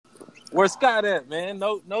Where's Scott at, man?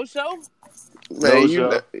 No show? Man,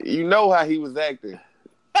 you know how he was acting.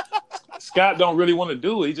 Scott don't really want to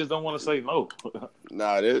do it. He just don't want to say no.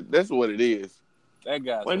 Nah, that's what it is. That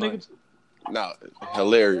guy's Wait, funny. nigga. Nah,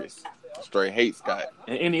 hilarious. Straight hate Scott.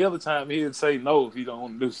 And any other time he'd say no if he don't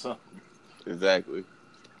want to do something. Exactly.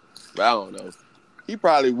 But I don't know. He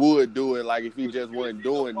probably would do it like if he just wasn't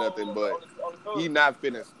doing nothing, but he not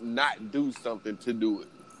finna not do something to do it.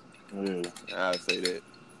 Yeah. I'll say that.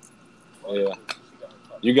 Yeah.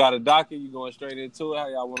 You got a docket? You going straight into it? How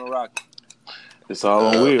y'all want to rock it? It's all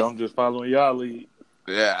on Will. I'm just following y'all lead.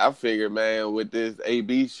 Yeah, I figured, man, with this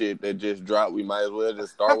AB shit that just dropped, we might as well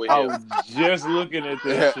just start with I him. was just looking at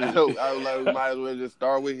that shit. I was like, we might as well just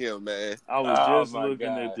start with him, man. I was just my looking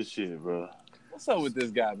God. at the shit, bro. What's up with this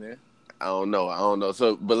guy, man? I don't know.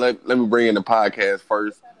 So, but let me bring in the podcast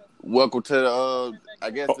first. Welcome to the, I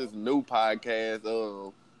guess this new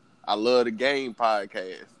podcast. I Love the Game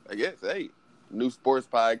podcast. I guess, hey, new sports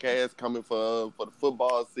podcast coming for the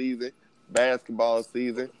football season, basketball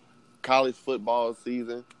season, college football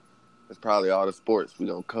season. That's probably all the sports we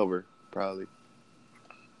gonna cover. Probably.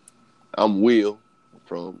 I'm Will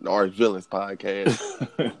from the Arch Villains podcast.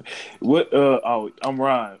 I'm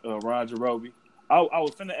Ron Jarobi. I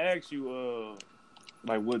was finna ask you,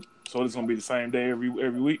 like what? So it's gonna be the same day every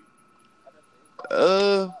week?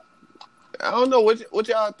 I don't know what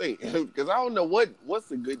y'all think, because I don't know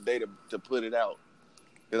what's a good day to put it out.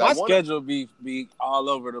 My schedule be all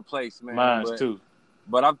over the place, man. Mine's too.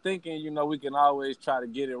 But I'm thinking, we can always try to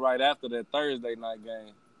get it right after that Thursday night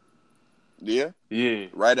game. Yeah,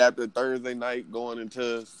 right after Thursday night, going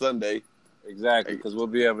into Sunday. Exactly, because we'll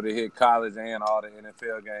be able to hit college and all the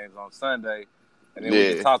NFL games on Sunday, and then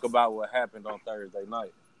we can talk about what happened on Thursday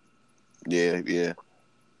night. Yeah.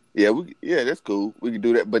 That's cool. We can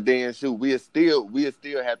do that, but then shoot, we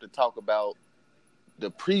still have to talk about the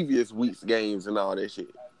previous week's games and all that shit.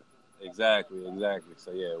 Exactly.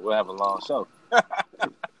 So yeah, we'll have a long show.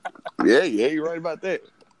 Yeah, you're right about that.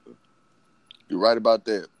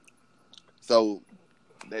 So,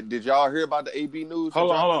 did y'all hear about the AB news?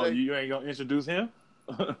 Hold on. You ain't gonna introduce him?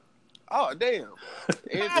 Oh damn!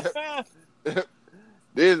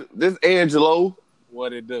 This Angelo.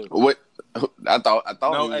 What it do? What? I thought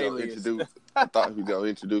No he was gonna alias. introduce. I thought he was gonna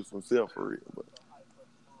introduce himself for real. But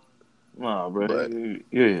Nah, bro. But-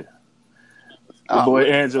 Yeah. The boy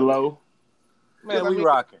Angelo. Man, we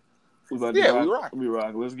rocking. We rock. We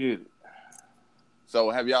rock. Let's get it. So,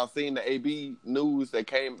 have y'all seen the AB news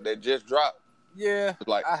that just dropped? Yeah,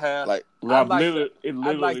 Like, I have. like Rob, like it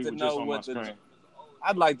literally like to was know just on my what the- screen.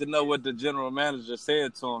 I'd like to know what the general manager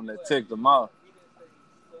said to him that ticked him off.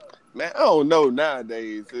 man, I don't know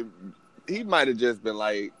nowadays. He might have just been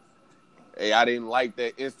like, "Hey, I didn't like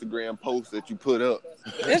that Instagram post that you put up." The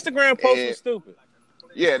Instagram post was stupid.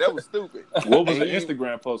 Yeah, that was stupid. What was the And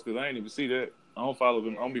Instagram post? Because I ain't even see that. I don't follow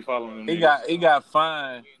them. I don't be following them. He got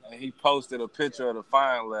fined, and he posted a picture of the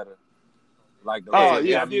fine letter. Like the Oh, letter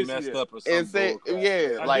yeah, got I me did see messed that. up or something. And said,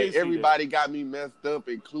 I like did see everybody got me messed up,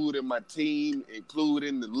 including my team,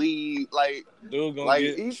 including the league. Like, Dude gonna like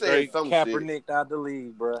get he said straight some Kaepernick out the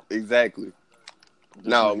league, bro. exactly.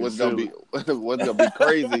 No, what's gonna be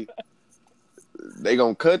crazy? They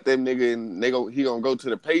gonna cut them nigga, and he gonna go to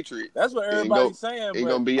the Patriots. That's what everybody's saying. He But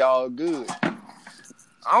gonna be all good.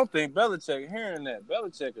 I don't think Belichick hearing that.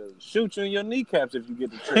 Belichick will shoot you in your kneecaps if you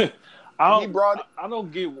get the trick. I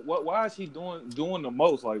don't get why is he doing the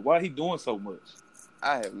most? Like, why he doing so much?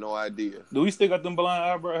 I have no idea. Do he still got them blind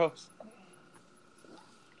eyebrows?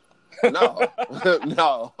 No,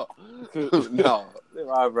 no. Them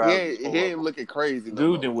eyebrows He ain't looking crazy. No Dude,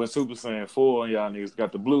 more. then went Super Saiyan 4 on y'all niggas.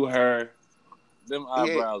 Got the blue hair. Them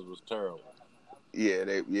eyebrows was terrible. Yeah,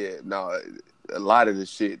 a lot of the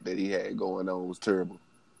shit that he had going on was terrible.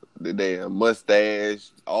 The damn mustache,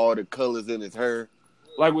 all the colors in his hair.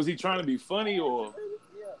 Like, was he trying to be funny or?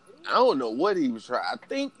 I don't know what he was trying. I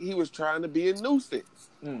think he was trying to be a nuisance.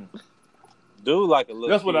 Dude like a little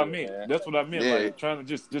That's kid. what I meant. Man. That's what I meant. Yeah. Like, trying to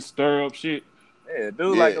just stir up shit. Yeah,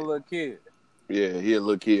 dude like a little kid. Yeah, he a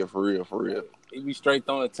little kid for real. He be straight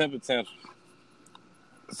throwing a temper tantrum.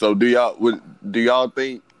 So do y'all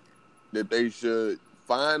think that they should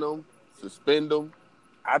fine him, suspend him?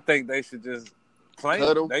 I think they should just claim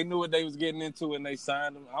Cut him. him? They knew what they was getting into when they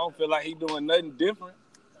signed him. I don't feel like he doing nothing different.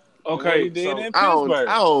 than what Okay, he did so in I Pittsburgh.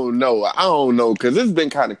 don't know, because it's been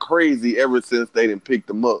kind of crazy ever since they didn't pick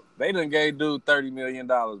them up. They done gave dude $30 million,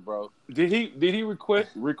 bro. did he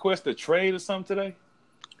request a trade or something today?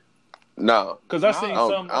 No, Because I seen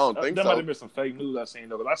some. I don't think that so. might have been some fake news I seen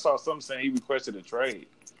though. But I saw something saying he requested a trade.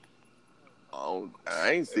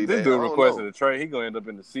 I ain't see This that. dude I don't requested know. a trade. He gonna end up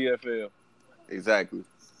in the CFL. Exactly.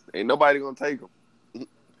 Ain't nobody gonna take him.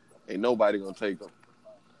 Ain't nobody gonna take him.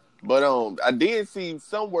 But I did see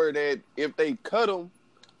somewhere that if they cut him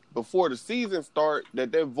before the season start,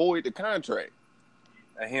 that they void the contract.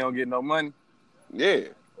 And he don't get no money. Yeah.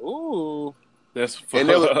 Ooh. That's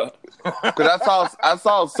because I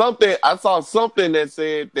saw something that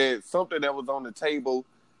said that something that was on the table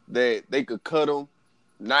that they could cut him,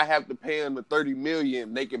 not have to pay him the $30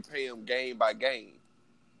 million. They can pay him game by game.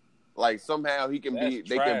 Like somehow he can That's be.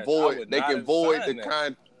 They trash. can void. They can void the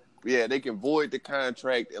that. Yeah, they can void the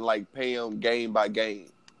contract and like pay him game by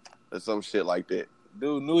game or some shit like that.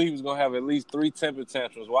 Dude knew he was gonna have at least 3 temper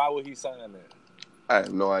tantrums. Why would he sign that? I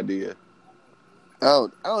have no idea. I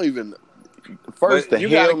don't even. First, but the you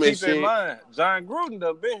gotta helmet keep shit. in mind, John Gruden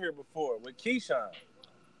done been here before with Keyshawn.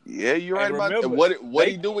 Yeah, you're right about remember, what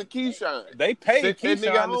he do with Keyshawn. They paid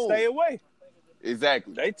Keyshawn to stay away.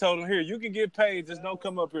 Exactly. They told him, here, you can get paid, just don't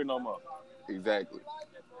come up here no more. Exactly.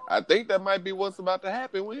 I think that might be what's about to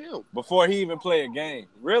happen with him. Before he even play a game.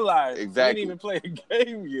 Realize exactly. He didn't even play a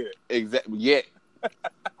game yet. Exactly. Yet.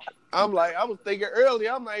 I was thinking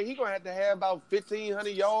earlier, he going to have about 1,500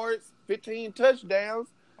 yards, 15 touchdowns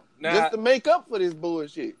now, just to make up for this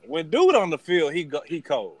bullshit. When dude on the field, he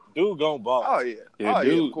cold. Dude gonna ball. Oh, yeah.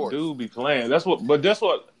 Dude, of course. Dude be playing. That's why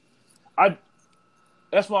I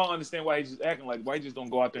understand why he's just acting like, why he just don't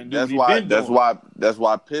go out there and do that's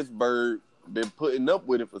why Pittsburgh been putting up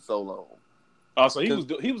with it for so long. Oh, so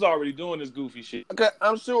he was already doing this goofy shit. Okay,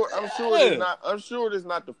 I'm sure it's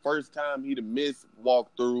not the first time he'd have missed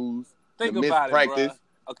walkthroughs. Think about practice. It,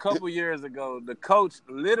 bro. A couple years ago, the coach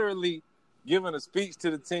literally giving a speech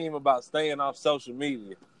to the team about staying off social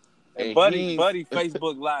media. And Buddy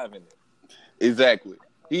Facebook Live in it. Exactly.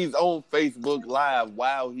 He's on Facebook Live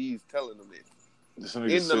while he's telling them this.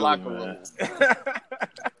 In the locker room.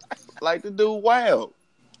 Like the dude wild.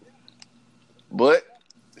 But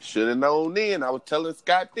should have known then. I was telling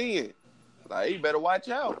Scott then. Like, you better watch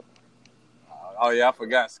out. Oh yeah, I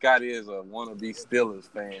forgot Scott is a wannabe Steelers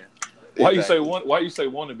fan. Why you say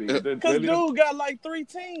wannabe? Because dude got like 3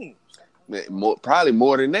 teams. Man, probably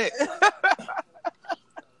more than that.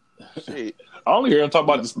 Shit. I only hear him talk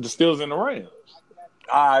about the Steelers and the Rams.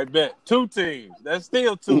 I bet 2 teams. That's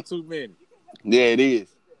still too many. Yeah, it is.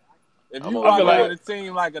 If you rock with a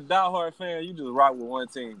team like a diehard fan, you just rock with one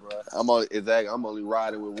team, bro. I'm only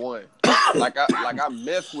riding with one. like I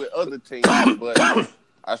mess with other teams, but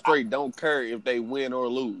I straight don't care if they win or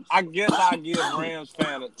lose. I guess I give Rams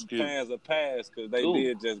fans a pass because they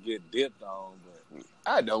did just get dipped on. But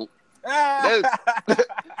I don't.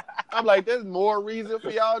 I'm like, there's more reason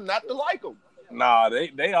for y'all not to like them. Nah,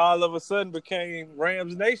 they all of a sudden became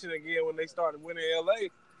Rams Nation again when they started winning LA.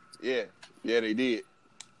 Yeah, they did.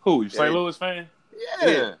 Who? You St. Louis fan?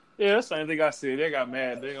 Yeah. Yeah, that's the same thing I said. They got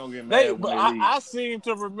mad. They gonna get mad when they leave. I seem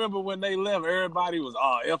to remember when they left, everybody was,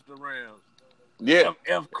 F the Rams. Yeah.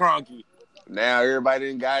 F Kroenke. Now everybody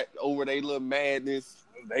done got over their little madness.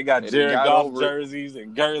 They got Jared Goff jerseys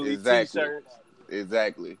and Gurley T-shirts.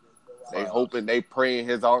 Exactly. They hoping, they praying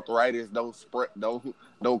his arthritis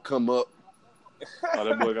don't come up. Oh,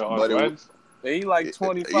 that boy got arthritis? He like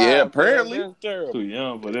 25. Yeah, apparently. Too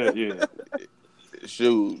young for that, yeah.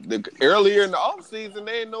 Shoot, earlier in the offseason,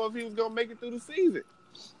 they didn't know if he was going to make it through the season.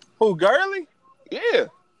 Who, Gurley? Yeah.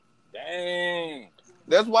 Dang.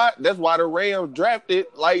 That's why the Rams drafted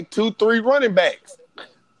like 2-3 running backs.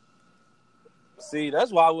 See,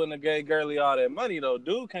 that's why I wouldn't have gave Gurley all that money, though.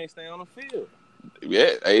 Dude can't stay on the field.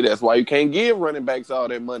 Yeah, hey, that's why you can't give running backs all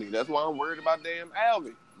that money. That's why I'm worried about damn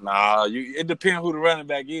Alvin. Nah, it depends who the running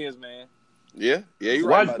back is, man. Yeah, you're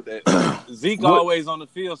right about that. Zeke always on the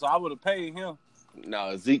field, so I would have paid him.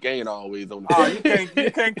 No, Zeke ain't always on the field.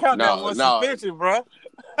 You can't count that one suspension, bro.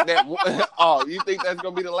 You think that's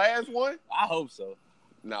gonna be the last one? I hope so.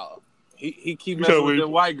 No, he keep messing with the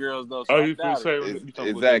white girls though. So you talking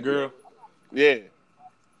about that girl? Yeah,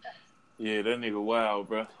 that nigga wild,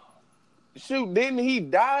 bro. Shoot, didn't he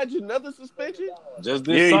dodge another suspension? Just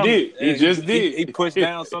did. Yeah, he did. He pushed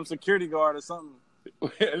down some security guard or something.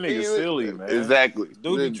 That nigga silly, man. Exactly.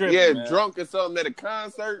 Dude be tripping, man. Drunk or something at a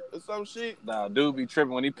concert or some shit. Nah, dude be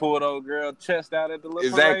tripping when he pulled old girl chest out at the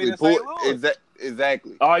little parade in St. Louis.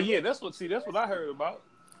 Exactly. Oh yeah, that's what I heard about.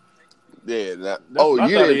 Yeah. You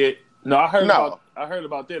did. No, I heard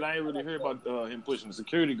about that. I ain't really heard about him pushing the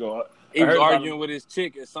security guard. He was arguing with his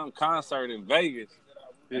chick at some concert in Vegas.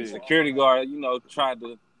 Yeah. And the security guard, tried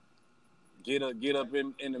to get up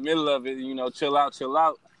in the middle of it, chill out.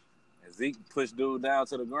 And Zeke pushed dude down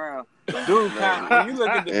to the ground. Dude when you look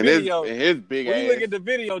at the video, look at the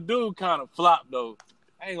video, dude kind of flopped though.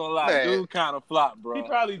 I ain't gonna lie, man. Dude kind of flopped, bro. He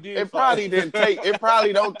probably did. It probably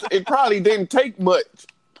didn't take much.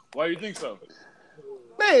 Why you think so?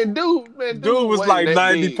 Dude Dude was wasn't like that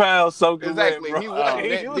 90 big. pounds soaking Exactly, wet, he bro. wasn't He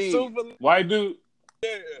that was big. super. White dude.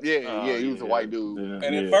 Yeah, he was a white dude. And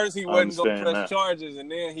at first he I wasn't gonna understand press that. charges,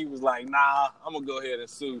 and then he was like, "Nah, I'm gonna go ahead and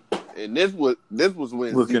sue." And this was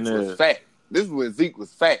when Looking Zeke was at- fat. This is when Zeke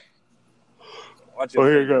was fat. Watch your Oh,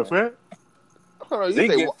 here you finger, go, man. fat. Hold on, you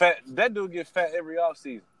Zeke say get what? fat. That dude get fat every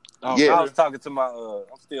offseason. Oh, Yeah. I was talking to my.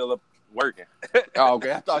 I'm still up working. Oh,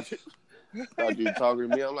 okay, I thought you were talking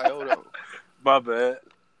to me. I'm like, hold on. My bad.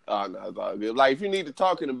 Oh no, it's all good. Like if you need to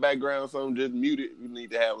talk in the background, or something, just mute it. You need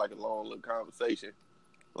to have like a long little conversation.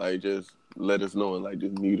 Like just let us know and like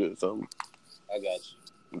just mute it or something. I got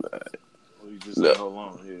you. Oh, you just No. said, hold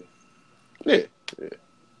on. Yeah.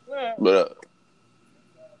 Yeah. But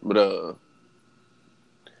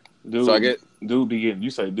Dude, so I get dude be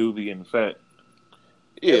getting fat.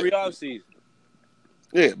 yeah, Every offseason.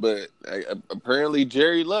 yeah. But apparently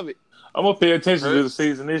Jerry love it. I'm gonna pay attention to the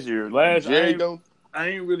season this year. Jerry don't. I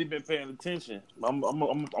ain't really been paying attention.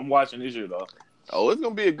 I'm watching this year though. Oh, it's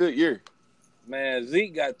gonna be a good year. Man,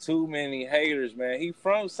 Zeke got too many haters, man. He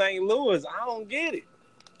from St. Louis. I don't get it.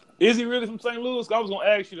 Is he really from St. Louis? I was gonna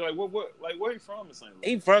ask you like where he from in St. Louis?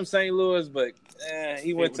 He from St. Louis, but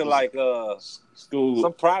he went to like School.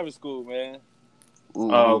 some private school, man.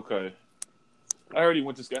 Mhm. Oh, okay. I had heard he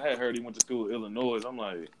went to school in Illinois. I'm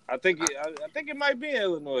like, I think it might be in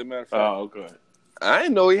Illinois, matter of fact. oh, okay. I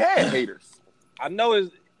didn't know he had haters. I know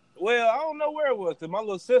it's well, I don't know where it was, because my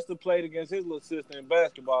little sister played against his little sister in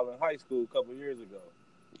basketball in high school a couple of years ago.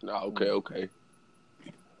 No, okay.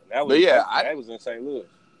 And that was that was in St. Louis.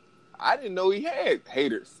 I didn't know he had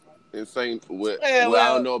haters in St. Well, Yeah, I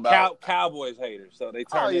don't know about. Cowboys haters, so they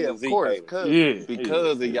Oh turned yeah, into of Zeke course, haters.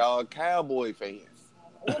 because of y'all Cowboy fans.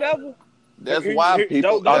 Whatever. That's Here- why here-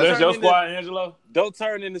 people. don't- Oh, that's your turn into- squad, Angelo? Don't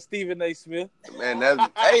turn into Stephen A. Smith. Man,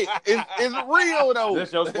 it's real though.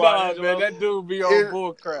 That's your squad, Nah, Angelo? man, that dude be on It-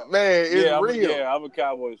 bull crap. Man, it's real. I'm a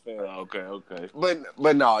Cowboys fan. Oh, okay.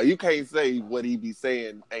 But no, you can't say what he be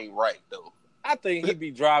saying ain't right though. I think he be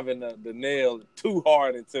driving the nail too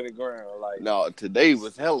hard into the ground. Like, No, today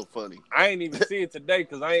was hella funny. I ain't even see it today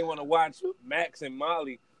because I ain't want to watch Max and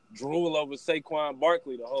Molly drool over Saquon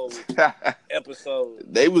Barkley the whole episode.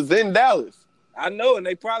 They was in Dallas. I know, and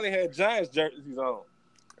they probably had Giants jerseys on.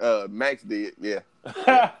 Max did, yeah.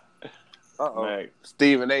 Max.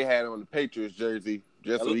 Stephen A had on the Patriots jersey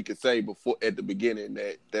just so he could say before at the beginning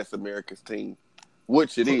that that's America's team,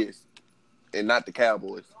 which it is, and not the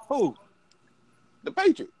Cowboys. Who? The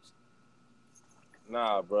Patriots.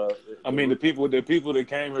 Nah, bro. I mean, the people that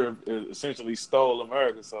came here essentially stole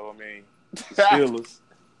America. So I mean, the Steelers.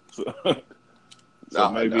 So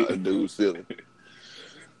maybe dude, silly.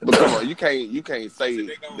 But come on, you can't say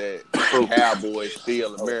that Cowboys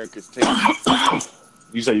steal America's team.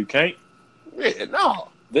 You say you can't? Yeah, no.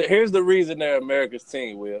 Here's the reason they're America's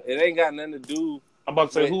team, Will. It ain't got nothing to do. I'm about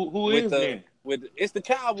to say who is then? It's the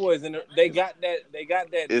Cowboys, and they got that.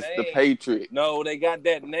 It's name. the Patriots. No, they got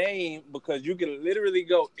that name because you can literally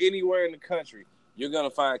go anywhere in the country. You're gonna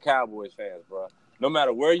find Cowboys fans, bro. No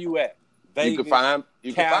matter where you at. Vegas,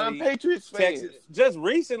 You can find Patriots fans. Texas. Just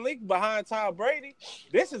recently, behind Tom Brady,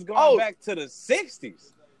 this is going back to the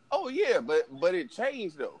 '60s. Oh yeah, but it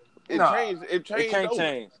changed though. It changed. It can't over.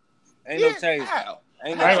 change. Ain't no change. How?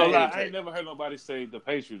 Ain't I ain't no gonna lie, change. I ain't never heard nobody say the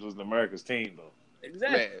Patriots was America's team though.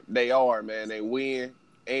 Exactly. Man, they are, man. They win,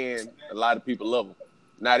 and a lot of people love them.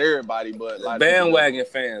 Not everybody, but a lot of Bandwagon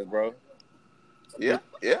fans, bro. people.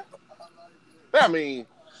 Yeah. I mean,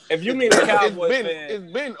 If you meet a Cowboys fan,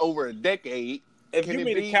 it's been over a decade. if Can you it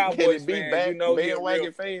meet be- a Cowboys can it be fan, you know he a bandwagon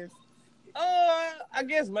real. fans. I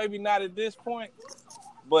guess maybe not at this point,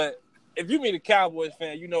 but if you meet a Cowboys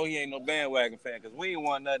fan, you know he ain't no bandwagon fan because we ain't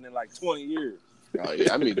won nothing in like 20 years. Oh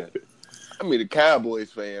yeah, I mean a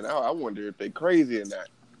Cowboys fan. I wonder if they crazy or not.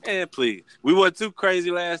 Man, please. We were too crazy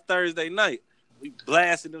last Thursday night. We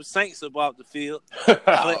blasted them Saints up off the field.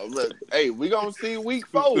 Oh, look, hey, we gonna see week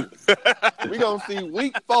 4. We gonna see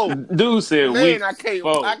week 4. Dude said Man, week I can't.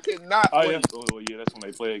 four. I cannot Oh wait. yeah, that's when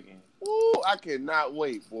they play again. Ooh, I cannot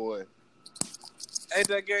wait, boy. Ain't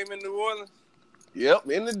that game in New Orleans? Yep,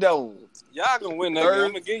 in the dome. Y'all gonna win that game. I'm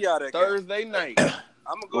gonna give y'all that game. Thursday night.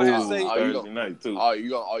 I'm gonna go ahead and say. Oh, you Thursday night too. Oh, you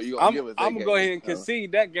gonna give us that I'm gonna go game? ahead and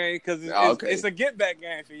concede that game because it's a get back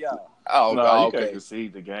game for y'all. Oh, No, you okay. can't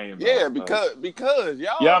concede the game. Yeah, though. because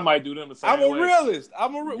y'all might do them the same I'm a way. realist. We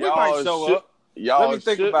might show up. Y'all Let me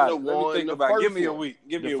think about it. shouldn't Let have me won think the about it. first Give me a one. week.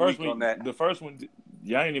 Give me The a first week on that. The first one,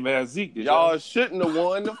 y'all ain't even had Zeke. Did Y'all shouldn't have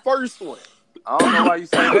won the first one. I don't know why you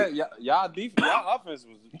say that. Y'all offense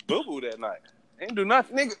was boo boo that night. Ain't do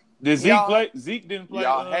nothing. Nigga, Did Zeke play? Zeke didn't play.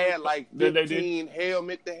 y'all had like They 15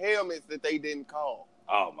 helmets that they didn't call.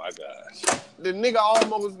 Oh my gosh. The nigga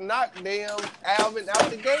almost knocked damn Alvin out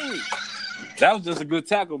the game. That was just a good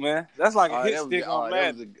tackle, man. That's like a hit stick on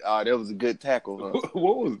Madden. That was a good tackle, huh?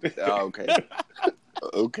 What was that? Oh, okay.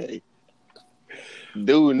 Okay.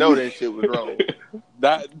 Dude, know that shit was wrong.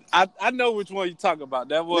 I know which one you talking about.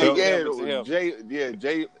 That was Jalen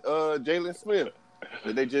Smith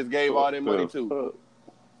that they just gave all that money to.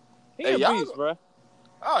 He a beast, bro.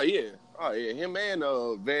 Oh yeah. Him and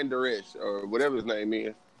Van Der Esch or whatever his name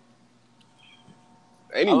is.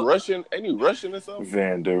 Ain't he Russian? Ain't he Russian or something?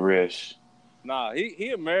 Van Der Esch. Nah,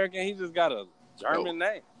 he American. He just got a German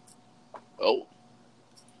name.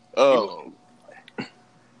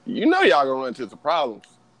 You know y'all gonna run into some problems.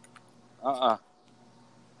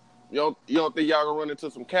 You don't think y'all gonna run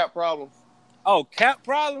into some cap problems? Oh, cap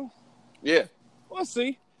problems? Yeah. We'll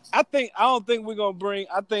see. I don't think we're gonna bring.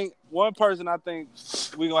 I think one person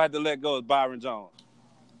we're gonna have to let go is Byron Jones,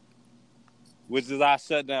 which is our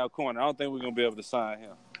shutdown corner. I don't think we're gonna be able to sign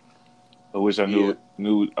him. I wish I knew.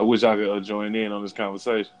 I wish I could join in on this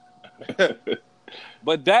conversation.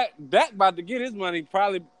 But Dak about to get his money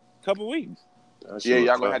probably a couple weeks.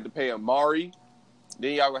 Y'all gonna have to pay Amari.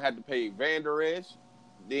 Then y'all gonna have to pay Van Der Esch.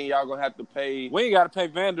 Then y'all gonna have to pay. We ain't got to pay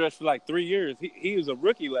Van Der Esch for like 3 years. He was a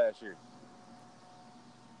rookie last year.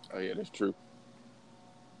 Oh yeah, that's true.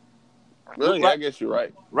 Really, I guess you're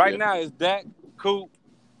right. Right now it's Dak, Coop,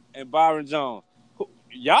 and Byron Jones.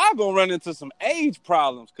 Y'all gonna run into some age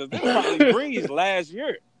problems because they probably Breeze last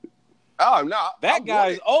year. Oh no, that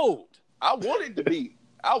guy's old. I want it to be.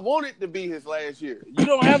 I want it to be his last year. You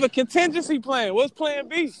don't have a contingency plan. What's plan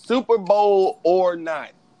B? Super Bowl or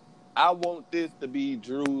not, I want this to be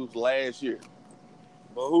Drew's last year.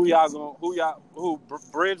 But who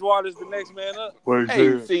Bridgewater's the next man up?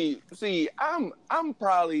 Hey, see, I'm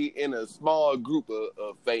probably in a small group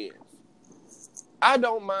of fans. I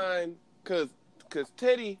don't mind because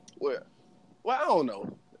Teddy, well, I don't know.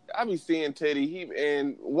 I be seeing Teddy.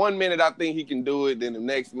 And 1 minute I think he can do it, then the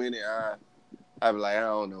next minute I be like, I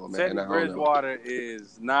don't know, man. Teddy Bridgewater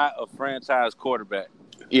is not a franchise quarterback.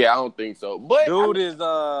 Yeah, I don't think so. But dude is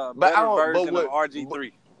a better version of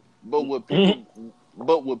RG3.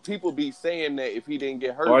 But would people be saying that if he didn't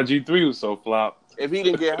get hurt? RG3 was so flop. If he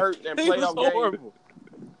didn't get hurt in that playoff game.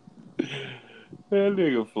 That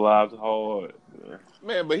nigga flopped hard.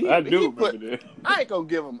 Man, but I remember that. I ain't gonna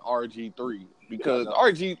give him RG3 because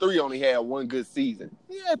RG3 only had one good season.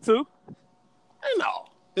 He had two. I know.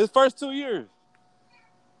 His first 2 years.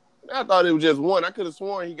 I thought it was just one. I could have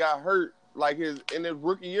sworn he got hurt like in his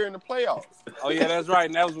rookie year in the playoffs. Oh yeah, that's right.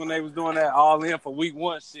 And that was when they was doing that all in for week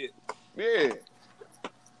 1 shit. Yeah.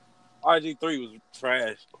 RG3 was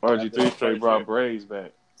trash. RG3 straight brought Braves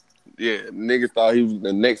back. Yeah, niggas thought he was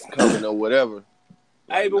the next coming or whatever.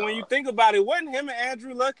 Hey, but when you think about it, wasn't him and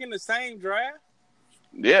Andrew Luck in the same draft?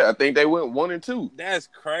 Yeah, I think they went 1 and 2. That's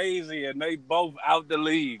crazy, and they both out the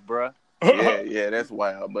league, bruh. Yeah, that's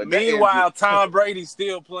wild. But meanwhile, Tom Brady's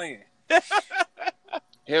still playing.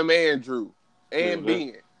 Him and Drew and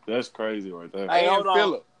Ben. That's crazy right there. Hey, hold on.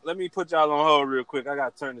 Phillip. Let me put y'all on hold real quick. I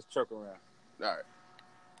gotta turn this truck around. All right.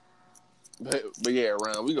 But yeah,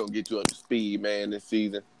 Ron, we gonna get you up to speed, man, this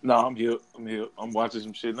season. No, I'm here. I'm watching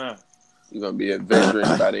some shit now. You're gonna be a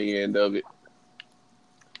veteran by the end of it.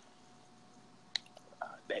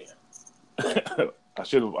 Damn. I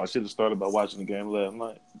should have started by watching the game last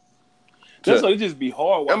night. That's it just be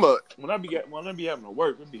hard watching. When I be having to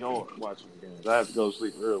work, it'd be hard watching the games. I have to go to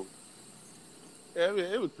sleep early. Yeah, I mean,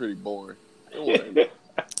 it was pretty boring. It wasn't.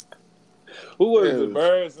 Who was it?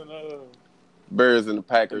 Bears and the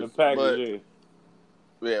Packers. And the Packers,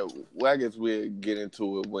 yeah. Well, I guess we'll get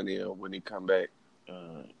into it when he come back.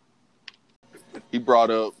 He brought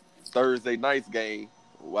up Thursday night's game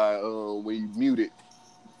while when you muted.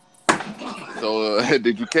 So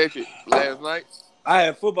did you catch it last night? I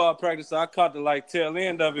had football practice, so I caught the tail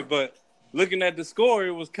end of it. But looking at the score,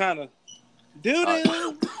 it was kind of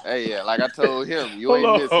doo-doo. Hey, yeah, like I told him, you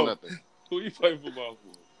ain't missing nothing. Who you play football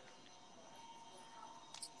for?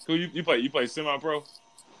 Who you play? You play semi-pro?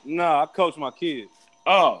 No, I coach my kids.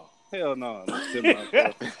 Oh. Hell no,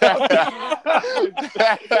 semi-pro.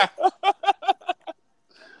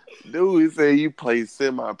 Dude, he said you play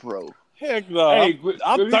semi-pro. Heck no. Hey,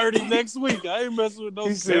 I'm 30 next week. I ain't messing with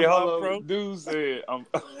no semi-pro. Dude said,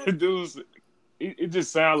 it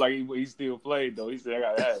just sounds like he still played, though. He said, I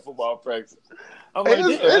got to have football practice. I'm like,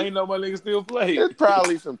 I ain't know my nigga still played. It's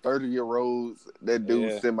probably some 30-year-olds that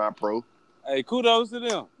do semi-pro. Hey, kudos to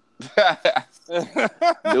them. Dude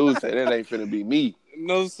said, that ain't finna be me.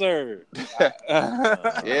 No, sir.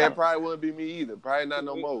 It probably wouldn't be me either. Probably not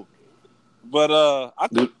no more. But I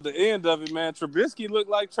think the end of it, man, Trubisky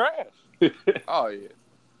looked like trash. Oh, yeah.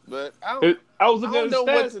 But I was looking I at don't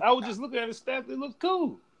the know stats. I was just looking at the stats. It looked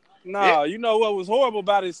cool. No, you know what was horrible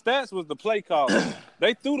about his stats was the play calling.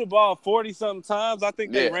 They threw the ball 40-something times. I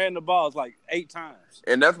think they ran the balls like 8 times.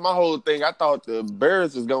 And that's my whole thing. I thought the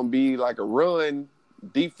Bears was going to be like a run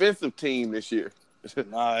defensive team this year.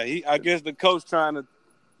 Nah, I guess the coach trying to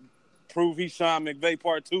prove he's Sean McVay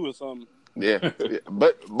part 2 or something. Yeah.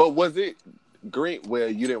 But was it Green? Well,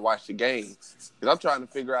 you didn't watch the game. Because I'm trying to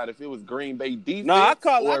figure out if it was Green Bay defense. No, I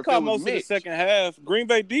caught most of the second half. Green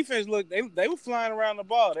Bay defense they were flying around the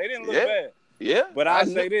ball. They didn't look bad. Yeah. But I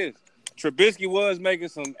say this. Trubisky was making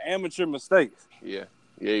some amateur mistakes. Yeah.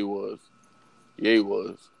 Yeah, he was.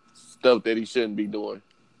 Stuff that he shouldn't be doing.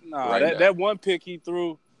 Nah, that one pick he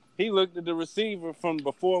threw, he looked at the receiver from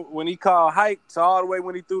before when he called hike to all the way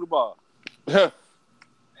when he threw the ball.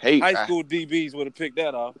 High school DBs would have picked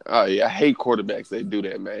that off. Oh, yeah. I hate quarterbacks that do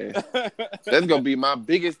that, man. That's going to be my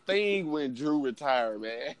biggest thing when Drew retired,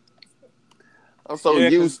 man. I'm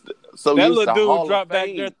used to that little dude Hall drop back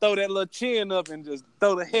there, throw that little chin up, and just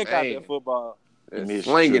throw the heck out that football.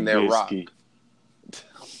 Slinging that rock.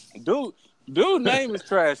 Dude name is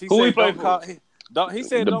trash. He said don't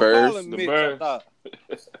call him Mitch. I thought.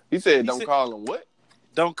 He said don't call him what?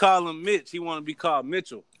 Don't call him Mitch. He want to be called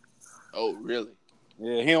Mitchell. Oh, really?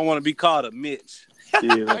 Yeah, he don't want to be called a Mitch. Yeah,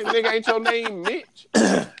 hey, nigga, ain't your name Mitch?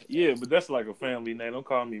 Yeah, but that's like a family name. Don't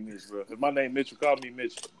call me Mitch, bro. If my name Mitchell, call me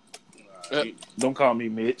Mitch. Don't call me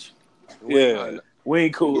Mitch. Yeah. We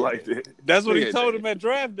ain't cool like that. That's what he told him at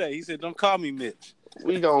draft day. He said, don't call me Mitch.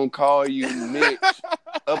 We gonna call you Mitch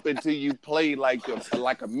up until you play like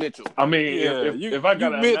a Mitchell. I mean, if I got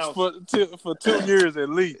to Mitch for 2 years at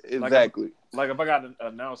least. Exactly. Like if I got to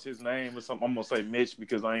announce his name or something, I'm gonna say Mitch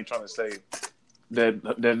because I ain't trying to say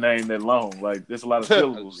that name that long. Like there's a lot of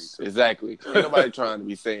syllables. Exactly. Ain't nobody trying to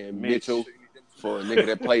be saying Mitchell for a nigga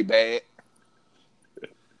that play bad.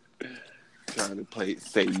 Trying to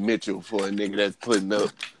say Mitchell for a nigga that's putting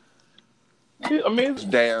up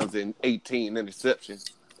downs and 18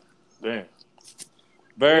 interceptions. Damn.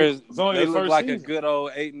 Bears, they look like a good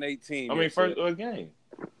old 8-18. I mean, first game.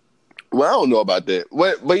 Well, I don't know about that.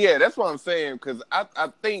 But yeah, that's what I'm saying, because I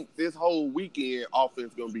think this whole weekend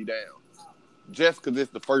offense going to be down. Just because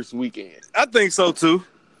it's the first weekend. I think so, too.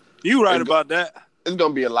 You right about that. It's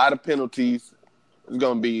going to be a lot of penalties. It's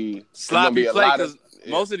going to be sloppy play because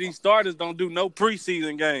most of these starters don't do no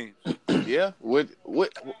preseason games. Yeah. What?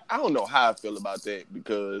 I don't know how I feel about that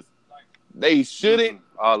because they shouldn't.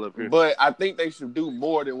 All up here. But I think they should do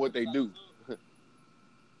more than what they do.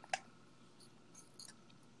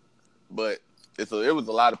 But it was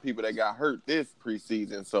a lot of people that got hurt this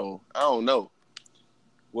preseason, so I don't know.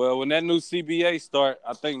 Well, when that new CBA start,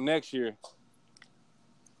 I think next year,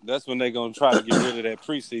 that's when they're going to try to get rid of that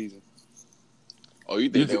preseason. Oh, you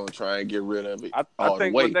think they're going to try and get rid of it I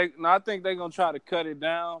think I think they're going to try to cut it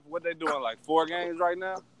down. What they doing, like 4 games right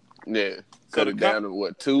now? Yeah. Cut it down to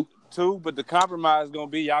what, 2? 2, but the compromise is going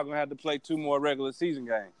to be y'all going to have to play 2 more regular season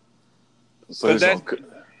games. So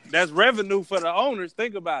that's revenue for the owners.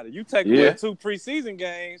 Think about it. You take away 2 preseason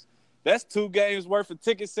games, that's 2 games worth of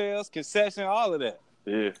ticket sales, concession, all of that.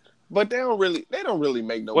 Yeah. But they don't really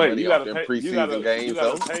make no money off them preseason games,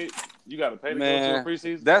 though. You got to pay to go to a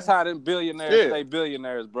preseason. That's how them billionaires stay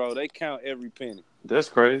billionaires, bro. They count every penny. That's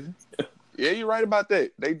crazy. Yeah, you're right about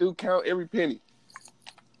that. They do count every penny.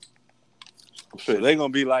 So they're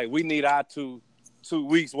going to be like, we need our 2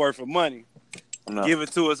 weeks worth of money. Give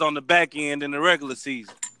it to us on the back end in the regular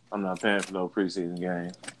season. I'm not paying for no preseason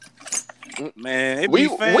game. Man, it be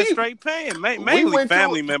fans straight paying. Mainly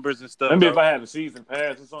family members and stuff. Maybe if I had a season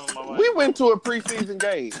pass or something. We went to a preseason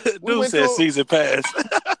game. Dude said season pass.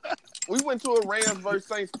 We went to a Rams versus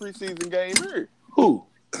Saints preseason game here. Who?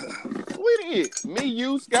 We did. Me,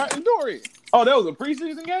 you, Scott, and Dorian. Oh, that was a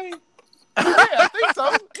preseason game? Yeah, I think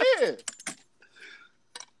so.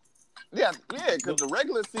 Yeah, because the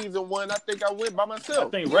regular season one, I think I went by myself. I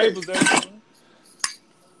think Ray was there.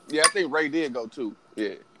 Yeah, I think Ray did go too.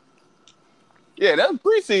 Yeah. Yeah, that was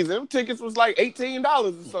preseason. Them tickets was like $18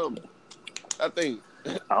 or something. I think.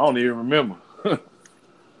 I don't even remember. Yeah,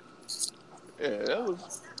 that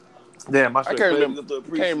was. Damn, I can't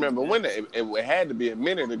remember when it had to be a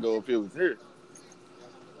minute ago if it was here.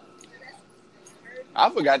 I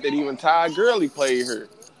forgot that even Ty Gurley played here.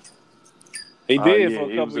 He did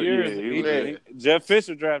for a couple years. Jeff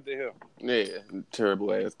Fisher drafted him. Yeah,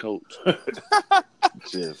 terrible ass coach.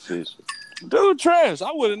 Jeff Fisher. Dude, trash.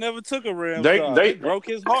 I would have never took a Rams. They broke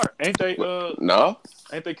his heart. Ain't they? No.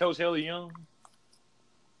 Ain't they Coach Helly Young?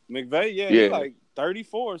 McVay, he's like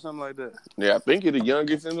 34 or something like that. Yeah, I think he's the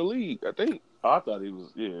youngest in the league. I think. Oh, I thought he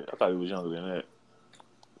was. Yeah, I thought he was younger than that.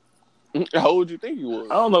 How old you think he was?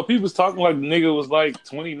 I don't know. People's talking like the nigga was like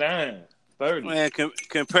 29, 30. Man,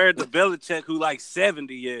 compared to Belichick, who like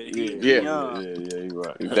 70, Yeah, young. you're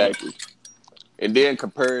right. Exactly. And then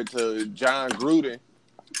compared to John Gruden,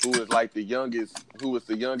 who was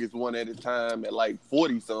the youngest one at the time at like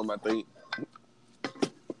 40 something, I think.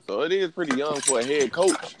 So it is pretty young for a head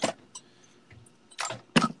coach.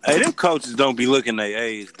 Hey, them coaches don't be looking their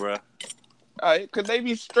age, bro. Cause they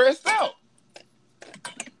be stressed out.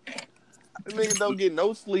 The niggas don't get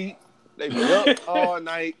no sleep. They be up all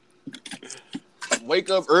night. Wake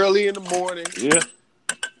up early in the morning. Yeah.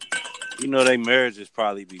 You know they marriages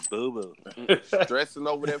probably be boo-boo. Stressing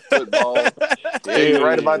over that football. Yeah, you're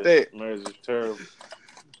right about that. Marriage is terrible.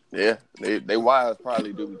 Yeah, they wives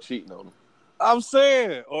probably do be cheating on them. I'm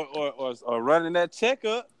saying, or running that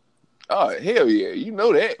checkup. Oh, hell yeah. You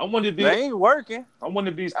know that. I wonder if they ain't working. I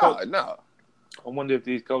wonder if these coaches. No. I wonder if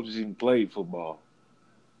these coaches even played football.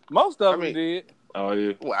 Most of them did. Oh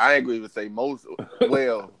yeah. Well, I ain't going to say most.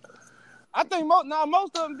 Well, I think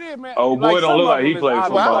most of them did, man. Oh boy, don't look like he played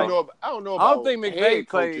football. Well, I don't know about I don't think McVay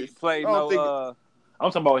played no.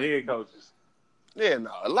 I'm talking about head coaches. Yeah,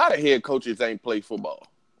 no. A lot of head coaches ain't play football.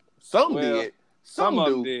 Some did. Some of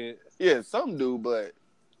do. them did. Yeah, some do, but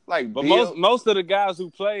But most of the guys who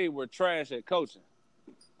played were trash at coaching.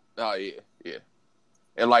 Oh yeah, yeah.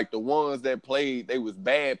 And like the ones that played, they was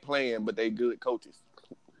bad playing, but they good coaches.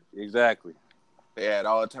 Exactly. They had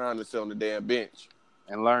all the time to sit on the damn bench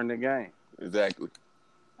and learn the game. Exactly.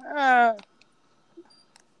 I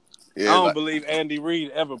don't believe Andy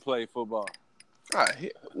Reid ever played football.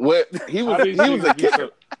 He was a kicker.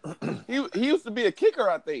 He used to be a kicker,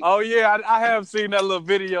 I think. Oh yeah, I have seen that little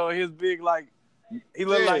video of his big he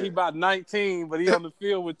looked like he about 19, but he on the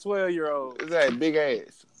field with 12-year-olds. That big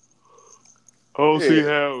ass. I don't see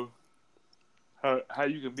how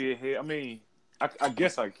you can be a head. I mean, I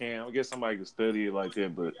guess I can. I guess somebody can study it like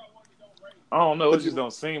that, but I don't know. It just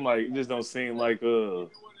don't seem like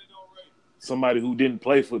somebody who didn't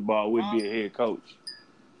play football would be a head coach.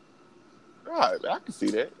 Right, I can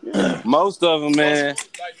see that. Yeah. Most of them, man.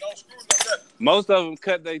 Most of them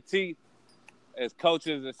cut their teeth as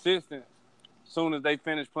coaches, assistants. Soon as they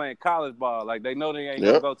finish playing college ball, like they know they ain't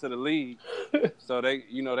gonna go to the league, so they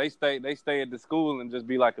stay at the school and just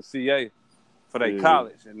be like a CA for their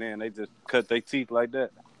college, and then they just cut their teeth like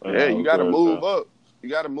that. Yeah, you got to move up. You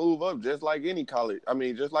got to move up just like any college. I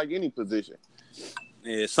mean, just like any position.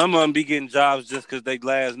 Yeah, some of them be getting jobs just because they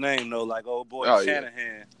last name though, like old boy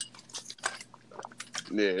Shanahan.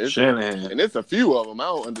 Yeah, Shanahan, and it's a few of them. I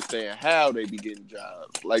don't understand how they be getting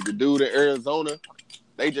jobs. Like the dude in Arizona.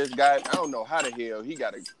 They just got, I don't know how the hell he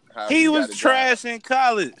got a He was trash in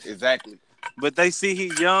college. Exactly. But they see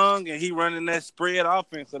he young and he running that spread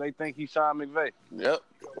offense, so they think he's Sean McVay. Yep.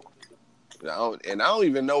 And I don't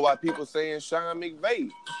even know why people saying Sean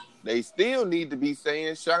McVay. They still need to be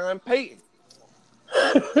saying Sean Payton.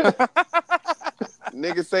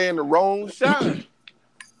 Nigga saying the wrong Sean.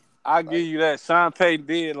 I'll give you that. Sean Payton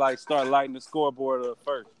did start lighting the scoreboard up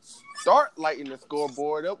first. Start lighting the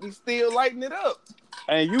scoreboard up. We still lighting it up.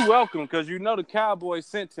 And you welcome, because you know the Cowboys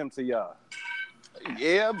sent him to y'all.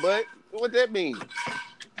 Yeah, but what that mean?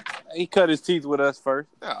 He cut his teeth with us first.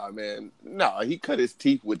 Nah, man. No, he cut his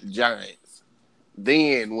teeth with the Giants.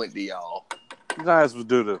 Then went to y'all. The Giants was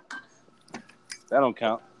doo-doo. That don't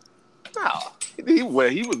count. Nah. He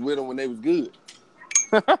was with them when they was good.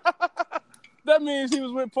 That means he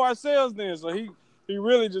was with Parcells then, so he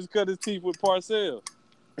really just cut his teeth with Parcells.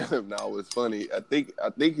 No, it's funny. I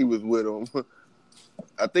think he was with him.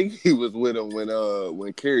 I think he was with him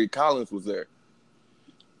when Kerry Collins was there.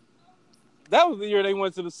 That was the year they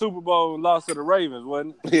went to the Super Bowl and lost to the Ravens,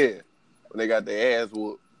 wasn't it? Yeah, when they got their ass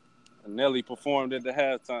whooped. And Nelly performed at the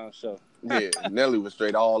halftime show. Yeah, Nelly was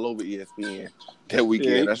straight all over ESPN that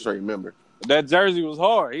weekend. I straight remember. That jersey was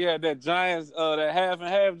hard. He had that Giants, that half and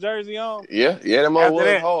half jersey on. Yeah, that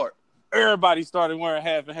was hard. Everybody started wearing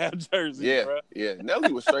half and half jerseys. Yeah, bro. Yeah.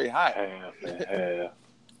 Nelly was straight high. Half and half.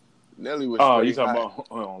 Nelly was straight high. You talking about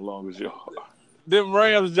on longest yard? Them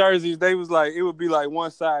Rams jerseys, they was it would be one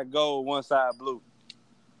side gold, one side blue.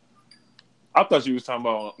 I thought you was talking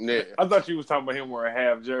about. Yeah. I thought you was talking about him wearing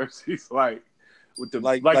half jerseys, with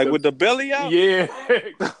the with the belly out. Yeah.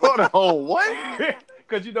 Hold on, what?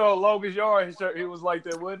 Because longest yard, his shirt, he was like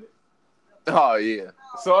that, wasn't it? Oh yeah.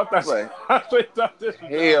 So I thought this.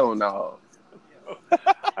 Hell no.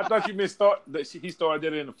 I thought you meant he started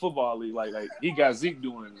that in the football league, like he got Zeke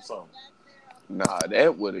doing it or something. Nah,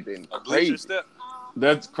 that would have been crazy.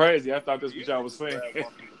 That's crazy. I thought that's what y'all was saying.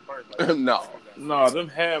 No, them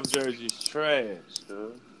half jerseys trash,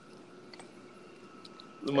 dude.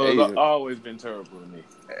 The Hey, mother's always been terrible to me.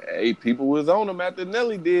 hey, people was on him after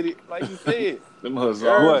Nelly did it, like you said. The mother's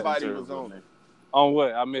always been Everybody terrible was to on me. him. On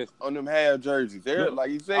what? I missed. On them half jerseys. No.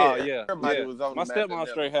 Like you said, Oh yeah, everybody yeah. was on My them after stepmom Nelly.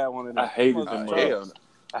 straight had one of them. I hated Them them straight- mugs.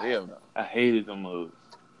 Hell no. I hated them mugs.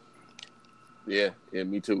 Yeah,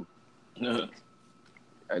 me too.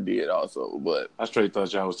 I did also, but I straight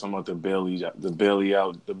thought y'all was talking about the belly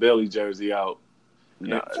jersey out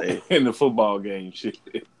nah, they in the football game shit.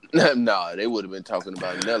 nah, they would have been talking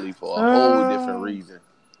about Nelly for a whole different reason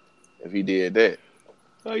if he did that.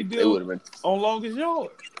 They They would have been. on longest yard.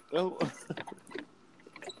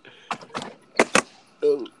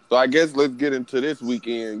 So I guess let's get into this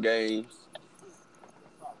weekend games.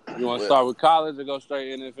 You want to start with college or go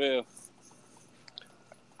straight NFL?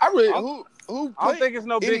 I really I'm- who I don't think it's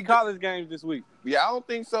no any- big college games this week. Yeah, I don't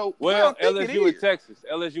think so. Well, I don't think it LSU and is. Texas.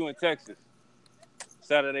 LSU and Texas.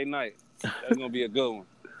 Saturday night. That's gonna be a good one.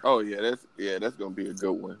 Oh that's gonna be a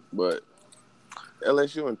good one. But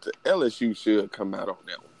LSU should come out on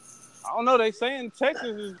that one. I don't know. They saying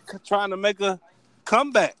Texas is trying to make a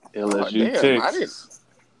comeback. LSU, damn, Texas.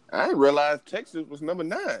 I didn't realize Texas was number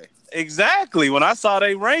 9. Exactly. When I saw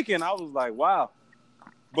they ranking, I was like, wow.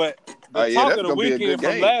 But the talk that's of the gonna be a weekend good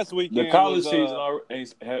from game. last weekend The college was,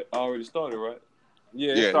 season had already started, right?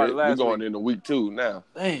 Yeah, it started we're last going week. into week 2 now.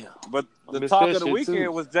 Damn. But I the missed talk that of the shit, weekend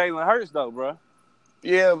too. was Jalen Hurts, though, bro.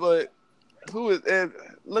 Yeah, but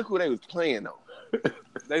look who they was playing on.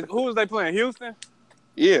 Who was they playing? Houston?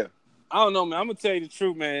 Yeah, I don't know, man. I'm gonna tell you the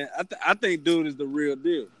truth, man. I think dude is the real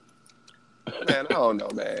deal. man, I don't know,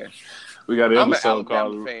 man. We got an I'm an episode Alabama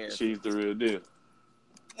called fan. She's the Real Deal.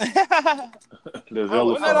 Wasn't There's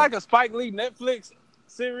that like a Spike Lee Netflix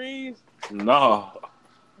series? No.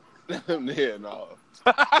 Yeah, no.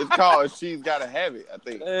 It's called She's Gotta Have It, I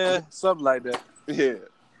think. Something like that. Yeah.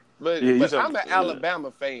 But, Yeah, you but talking- I'm an Alabama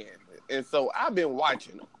fan, and so I've been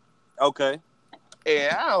watching him. Okay.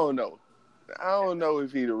 And I don't know. I don't know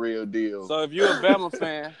if he the real deal. So if you're a Bama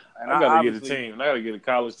fan, and I gotta get a obviously- team. I gotta get a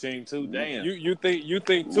college team too. Damn. You think Tua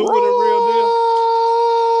the real deal?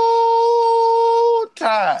 Roll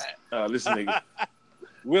Tide. Listen, nigga,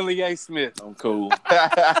 Willie A. Smith. I'm cool.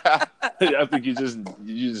 I think you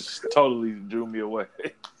just totally drew me away.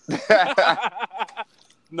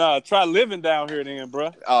 Nah, try living down here then,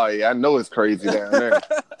 bro. Oh yeah, I know it's crazy down there.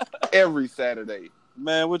 Every Saturday.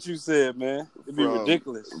 Man, what you said, man? It'd be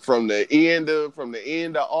ridiculous. From the end of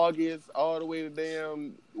August all the way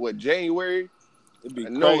to January. It'd be I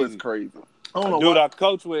know crazy. it's crazy. I don't know Dude, why. I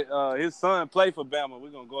coach with his son play for Bama. We're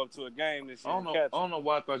gonna go up to a game this I year. don't know. And I catch him. don't know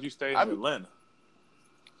why I thought you stayed in Atlanta.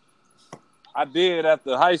 I did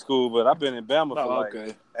after high school, but I've been in Bama for like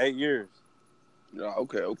okay. 8 years. Yeah,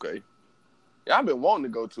 okay. Yeah, I've been wanting to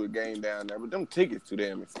go to a game down there, but them tickets too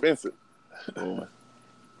damn expensive.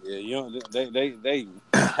 Yeah, you know, they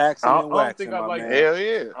taxing I and don't waxing, think I my like man. Hell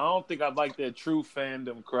yeah. I don't think I like that true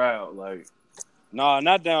fandom crowd. Like, Nah,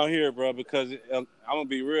 not down here, bro. Because I'm gonna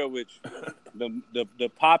be real with you. The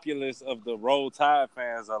populace of the Roll Tide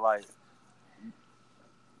fans are like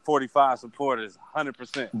 45 supporters,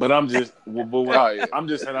 100%. but I'm just, Oh, yeah. I'm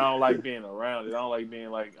just saying I don't like being around it. I don't like being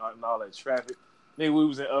like in all that traffic. Nigga, we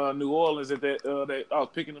was in New Orleans at that I was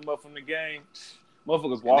picking them up from the game.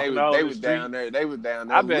 Motherfuckers walking out They on the was street, down there. They was down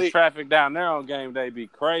there. I bet lit. traffic down there on game day be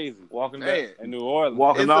crazy. walking Man. down, In New Orleans.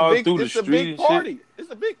 walking It's all a big, through the it's a street big and party.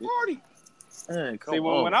 It's a big party. shit. Man, come See,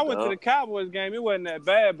 when on, I went to dog. the Cowboys game, it wasn't that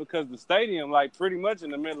bad because the stadium, like, pretty much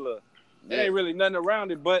in the middle of, there ain't really nothing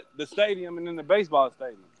around it but the stadium and then the baseball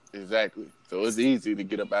stadium. Exactly. So it's easy to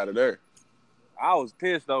get up out of there. I was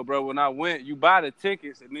pissed, though, bro. When I went, you buy the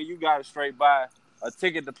tickets, and then you got to straight buy a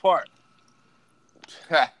ticket to park.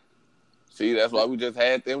 See, that's why we just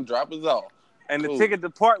had them drop us off. And Cool. the ticket to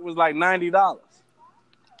park was like $90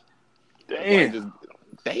 Damn.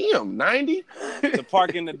 Damn, 90? to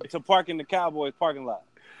park in the Cowboys parking lot.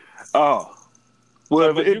 Oh.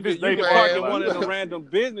 Well, But if you it's could they park parking in one lot- of the random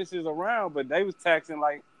businesses around, but they was taxing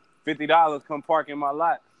like $50 come park in my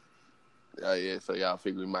lot. Oh, yeah, so y'all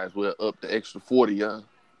figure we might as well up the extra 40, huh?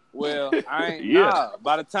 Well, I ain't. Yeah. Nah.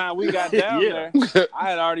 By the time we got down Yeah. there, I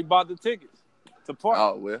had already bought the tickets to park.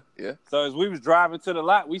 Oh, well, yeah. So as we was driving to the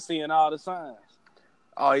lot, we seeing all the signs.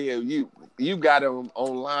 Oh, yeah, you got them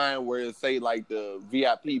online where it say, like, the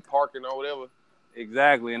VIP parking or whatever?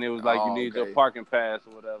 Exactly, and it was like Oh, you need okay. your parking pass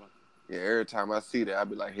or whatever. Yeah, every time I see that, I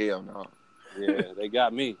be like, hell no. Yeah, they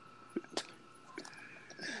got me.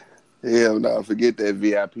 Hell no, forget that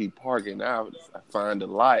VIP parking. I find a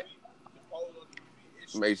lot.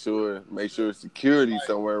 Make sure security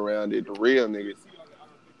somewhere around it, the real niggas.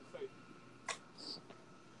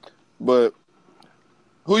 But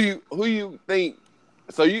who you think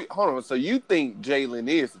So you hold on. So you think Jalen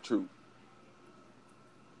is the truth?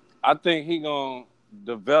 I think he gonna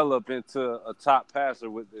develop into a top passer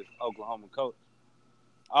with this Oklahoma coach.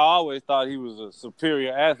 I always thought he was a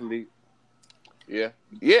superior athlete. Yeah,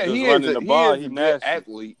 Just he running is. the He ball, is he a good nasty.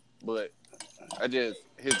 athlete, but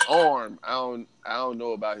his arm. I don't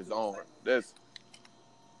know about his arm. That's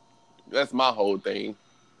my whole thing.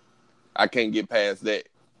 I can't get past that.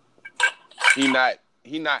 He not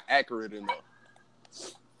accurate enough.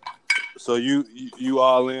 So you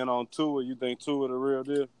all in on Tua? You think Tua the real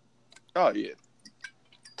deal? Oh yeah.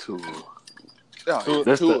 Tua. Oh yeah.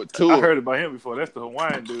 That's Tua. I heard about him before. That's the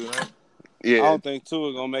Hawaiian dude, huh? Yeah. I don't think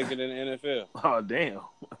Tua gonna make it in the NFL. Oh damn.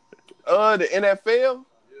 The NFL.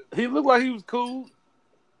 He looked like he was cool.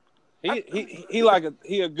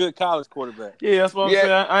 He a good college quarterback. Yeah, that's what I'm Yeah.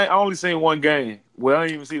 saying. I only seen one game. Well, I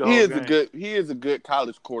didn't even see the whole game. He is a good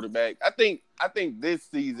college quarterback. I think this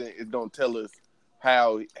season is gonna tell us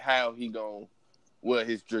how he gonna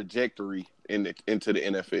his trajectory into the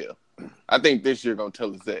NFL. I think this year gonna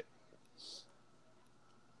tell us that.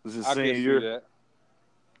 This is I can senior see year. that.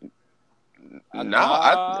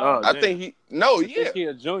 I think he I think he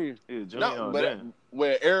a junior. Yeah, junior. no, but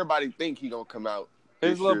where everybody think he gonna come out.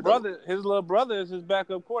 His little brother is his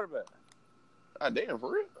backup quarterback. Ah, damn,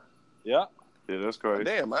 for real? Yeah. Yeah, that's crazy.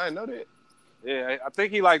 Damn, I didn't know that. Yeah, I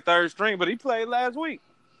think he like third string, but he played last week.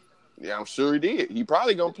 Yeah, I'm sure he did. He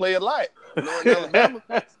probably gonna play a lot. Alabama.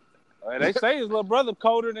 They say his little brother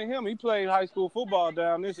colder than him. He played high school football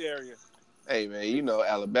down this area. Hey man, you know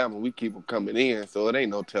Alabama, we keep them coming in, so it ain't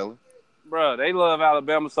no telling. Bro, they love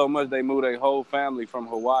Alabama so much they moved their whole family from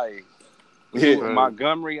Hawaii Yeah, to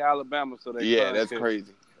Montgomery, Alabama. So that's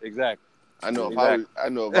crazy. Exactly. I know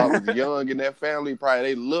if I was young in that family,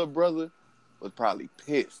 probably their little brother was probably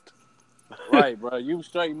pissed. Right, bro. You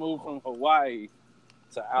straight moved from Hawaii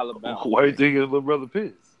to Alabama. Why do you think his little brother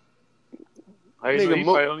pissed? He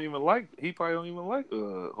probably don't even like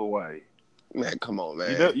Hawaii. Man, come on,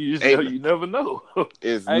 man. You never know.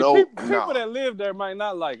 It's people that live there might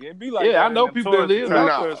not like it. It'd be like I know people that live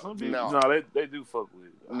out there. Some people, they do fuck with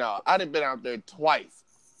it. No, I done been out there twice.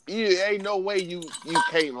 Ain't no way you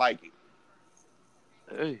can't like it.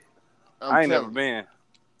 Hey, I ain't never been.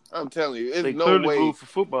 I'm telling you, they no clearly way. Moved for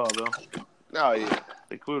football though. No, yeah,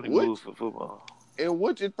 they clearly moved for football. And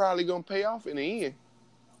which is probably gonna pay off in the end.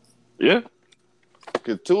 Yeah,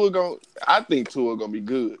 because I think Tua gonna be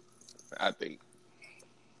good. I think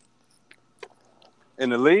in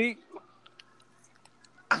the league.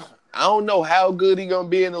 I don't know how good he gonna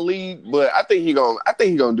be in the league, but I think he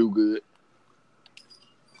gonna do good.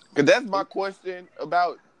 Cause that's my question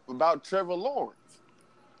about Trevor Lawrence.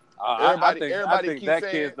 I think that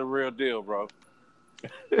kid's the real deal, bro.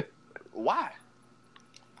 Why?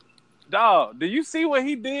 Dog, do you see what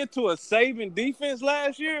he did to a Saban defense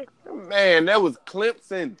last year? Man, that was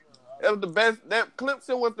Clemson. That was the best.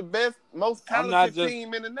 Clemson was the best, most talented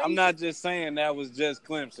team in the nation. I'm not just saying that was just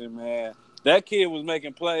Clemson, man. That kid was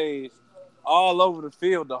making plays all over the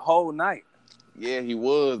field the whole night. Yeah, he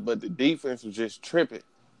was, but the defense was just tripping.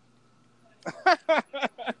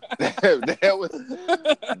 that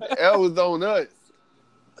was on us.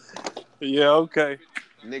 Yeah, okay.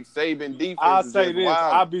 Nick Saban defense. I'll say this: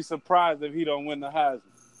 wild. I'd be surprised if he don't win the Heisman.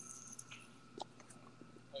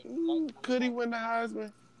 Could he win the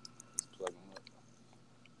Heisman?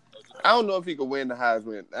 I don't know if he could win the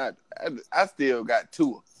Heisman. I still got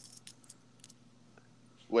Tua.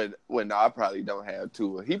 No, I probably don't have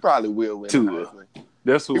Tua. He probably will win the Heisman.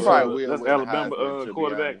 That's who. He probably will that's win Alabama the Heisman,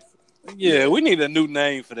 quarterback. Yeah, we need a new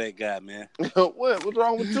name for that guy, man. What's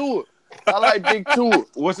wrong with Tua? I like Big Tua.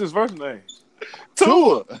 What's his first name?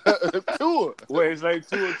 Tua. Tua. Wait, his name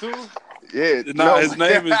Tua? Yeah. No, his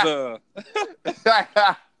name is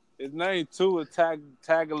his name Tua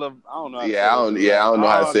Tagovailoa. I don't know. I don't know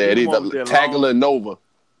how to say it. He's Tagovailoa.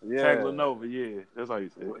 Yeah. Tagovailoa, yeah. That's how you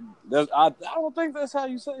say it. I don't think that's how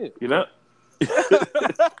you say it. You know?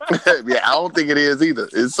 Yeah, I don't think it is either.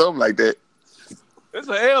 It's something like that. There's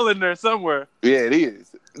an L in there somewhere. Yeah, it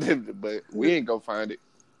is. But we ain't gonna find it.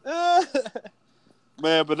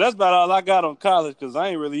 Man, but that's about all I got on college because I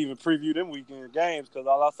ain't really even previewed them weekend games because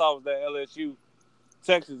all I saw was that LSU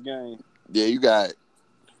Texas game. Yeah, you got.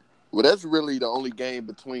 Well, that's really the only game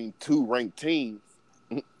between two ranked teams.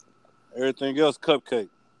 Everything else, cupcake.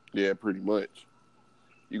 Yeah, pretty much.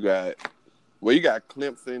 You got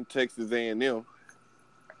Clemson, Texas A&M.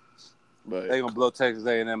 But they gonna blow Texas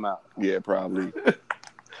A&M out. Yeah, probably.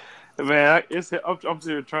 Man, I'm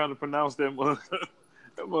still trying to pronounce them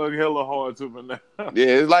That mug hella hard to pronounce. Yeah,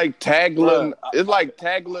 it's like Tagla. Bruh, It's like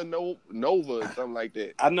Tagla Nova or something like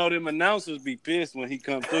that. I know them announcers be pissed when he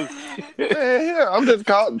come through. Yeah, I'm just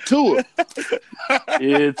calling Tua.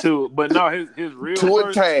 Yeah, Tua. But no, his real Tua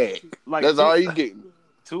first, Tag. like That's all you getting.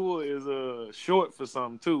 Tua is short for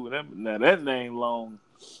something too. Now that name long.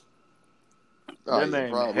 That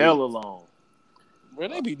name hella long. Bro,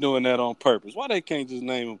 they be doing that on purpose. Why they can't just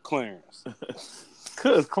name him Clarence?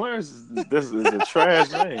 Cause Clarence is a trash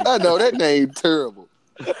name. I know that name terrible.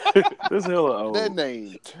 This hella old. That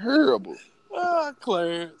name terrible.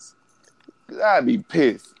 Clarence. I'd be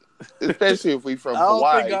pissed, especially if we from I don't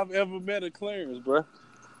Hawaii. think I've ever met a Clarence, bro.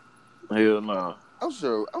 Hell no. I'm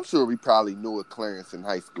sure we probably knew a Clarence in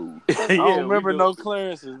high school. Yeah, I don't remember no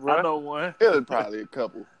Clarences, bro. I know one. It was probably a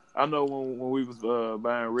couple. I know when we was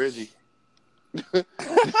buying Reggie.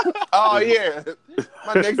 Oh yeah,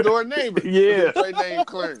 my next door neighbor. Yeah, straight name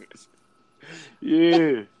Clarence.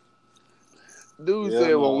 Yeah. Dude Yeah,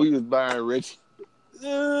 said no. when we was buying Reggie.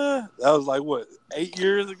 Yeah, that was like what, 8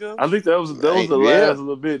 years ago? I think that was the Yeah. last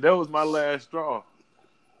little bit. That was my last straw.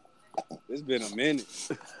 It's been a minute.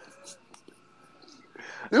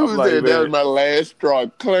 Dude like, said that man. was my last straw.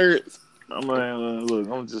 Clarence. I'm like, look,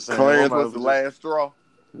 I'm just saying. Clarence was the last straw.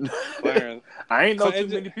 Clarence. I ain't know too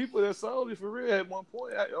Clarence- many people that sold it for real at one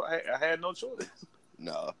point. I had no choice.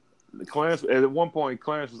 No. Clarence at one point,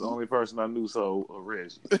 Clarence was the only person I knew sold a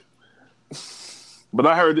Reggie. But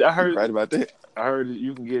I heard Right about that. I heard that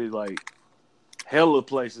you can get it like hella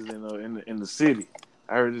places in the city.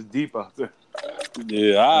 I heard it's deep out there.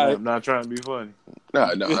 Yeah, all right. I'm not trying to be funny. No,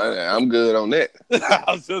 I'm good on that. I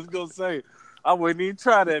was just gonna say, I wouldn't even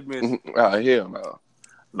try that mission. Oh hell no.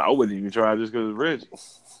 No, I wouldn't even try just because it's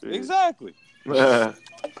Reggie. Exactly. Yeah.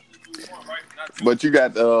 But you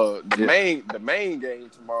got the main game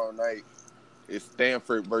tomorrow night is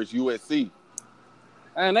Stanford versus USC.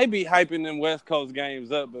 And they be hyping them West Coast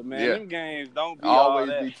games up, but man, Yeah. them games don't be Always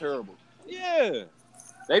all that. be terrible. Yeah.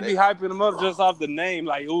 They be hyping them up just off the name,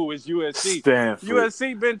 like, ooh, it's USC. Stanford.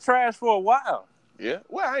 USC been trash for a while. Yeah.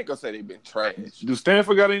 Well, I ain't gonna say they been trash. Do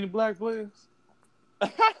Stanford got any black players?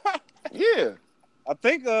 Yeah. I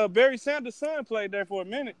think Barry Sanders' son played there for a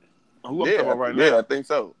minute. Who I'm Yeah, talking about right yeah, now? I think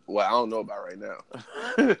so. Well, I don't know about right now.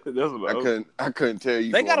 That's what I couldn't tell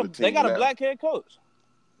you. They who got on a the team now. black head coach.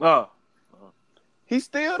 Oh, He's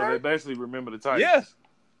still so they there. basically remember the Titans.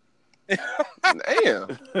 Yes.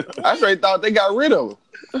 Damn. I straight thought they got rid of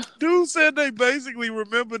him. Dude said they basically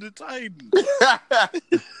remember the Titans.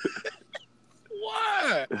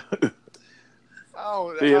 Why?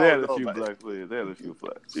 I Yeah, they had don't a know few about black players. They had a few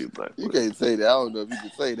black You players. can't say that. I don't know if you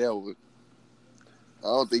can say that one. I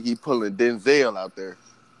don't think he pulling Denzel out there.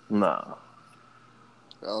 Nah.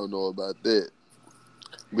 I don't know about that.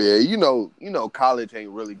 But yeah, you know, college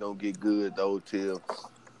ain't really gonna get good though till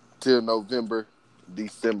November,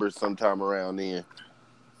 December, sometime around then.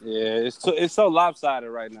 Yeah, it's so lopsided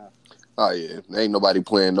right now. Oh yeah, ain't nobody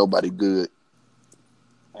playing nobody good.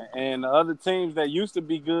 And the other teams that used to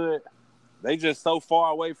be good, they just so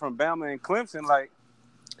far away from Bama and Clemson. Like,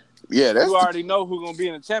 Yeah, that's you already know who's gonna be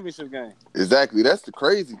in the championship game. exactly. That's the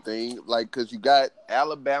crazy thing. Like, cause you got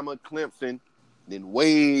Alabama, Clemson, then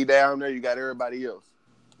way down there you got everybody else.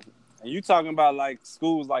 And you talking about like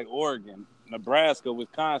schools like Oregon, Nebraska,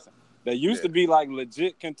 Wisconsin, that used to be like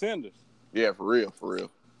legit contenders. Yeah, for real.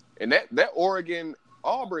 And that Oregon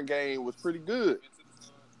Auburn game was pretty good.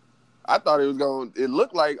 I thought it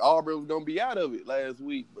looked like Auburn was gonna be out of it last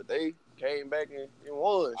week, but they came back and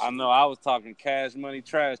won. I know I was talking cash money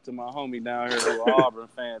trash to my homie down here who's an Auburn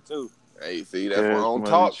fan too. Hey, see, that's why I Cash don't money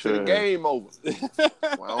talk to the trash. game over.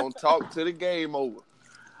 Why I don't talk to the game over.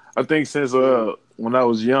 I think since when I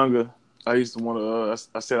was younger, I used to want to.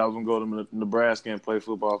 I said I was gonna go to Nebraska and play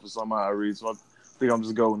football for some odd reason. So I think I'm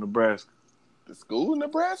just going to Nebraska. The school in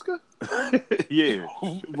Nebraska? Yeah.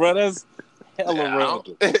 Bro, that's hella I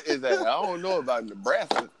random. don't know about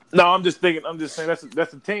Nebraska. No, I'm just saying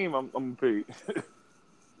that's a team I'm gonna pick.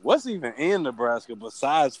 What's even in Nebraska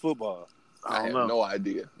besides football? I I have don't know. no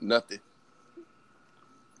idea. Nothing.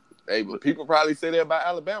 Hey, but people probably say that about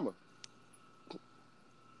Alabama.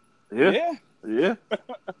 Yeah. Yeah. No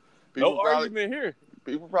People probably, argument here.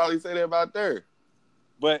 people probably say that about there.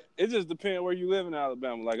 But it just depends where you live in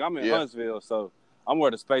Alabama. Like, I'm in Yeah. Huntsville, so I'm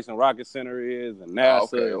where the Space and Rocket Center is, and Oh,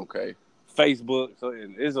 NASA, okay. and Facebook. So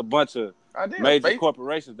and there's a bunch of I damn, major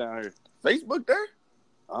corporations down here. Facebook there?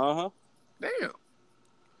 Uh-huh. Damn.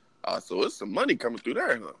 Oh, so it's some money coming through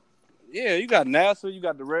there, huh? Yeah, you got NASA, you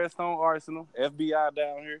got the Redstone Arsenal, FBI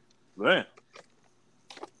down here. Man.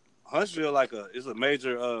 Huntsville, it's a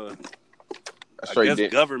major I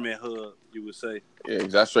guess government hub, you would say. Yeah,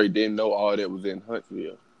 because I straight didn't know all that was in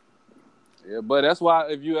Huntsville. Yeah, but that's why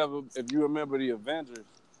if you remember the Avengers,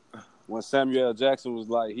 when Samuel L. Jackson was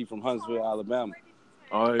like, he from Huntsville, Alabama.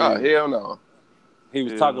 Oh, yeah. Hell no. He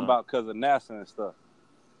was talking about because of NASA and stuff.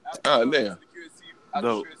 Oh, damn.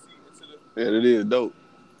 Dope. Yeah, it is dope.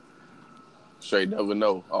 Straight never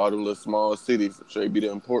know. All them little small cities straight be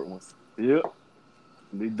the important ones. Yep.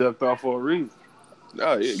 Be ducked off for a reason.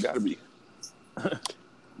 Oh, yeah, it gotta be.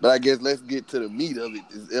 But I guess let's get to the meat of it.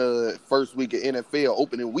 It's, first week of NFL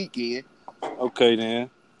opening weekend. Okay, then.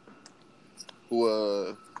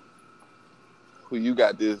 Who you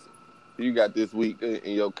got this? Who you got this week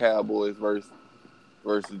in your Cowboys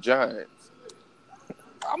versus Giants?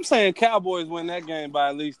 I'm saying Cowboys win that game by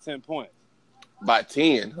at least 10 points. By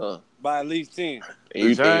 10, huh? By at least 10.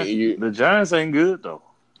 The Giants ain't good though.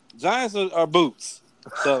 Giants are boots.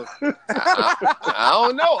 So I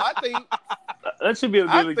don't know. I think that should be a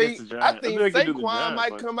good against the Giants. I think Saquon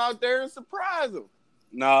might come out there and surprise them.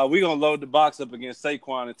 Nah, we gonna load the box up against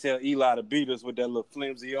Saquon and tell Eli to beat us with that little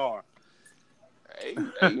flimsy arm. Hey,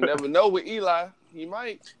 you never know with Eli. He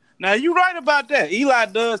might. Now, you're right about that. Eli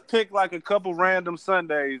does pick like a couple random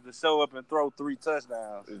Sundays to show up and throw 3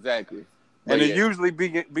 touchdowns. Exactly. And it usually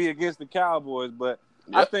be against the Cowboys, but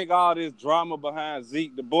I think all this drama behind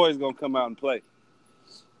Zeke, the boys going to come out and play.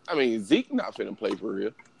 I mean, Zeke not finna play for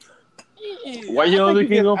real. Why you don't think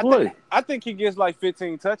he's going to play? I think he gets like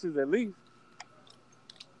 15 touches at least.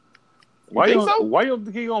 Why you don't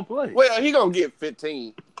think he's going to play? Well, he going to get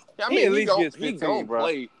 15. I mean, he at least gets 15, gonna bro.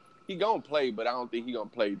 Play. He going to play, but I don't think he going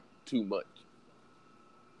to play too much.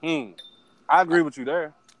 I agree with you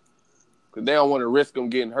there. Because they don't want to risk him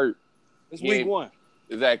getting hurt. It's week 1.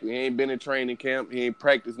 Exactly. He ain't been in training camp. He ain't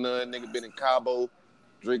practiced none. Nigga been in Cabo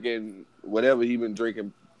drinking whatever he been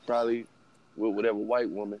drinking, probably with whatever white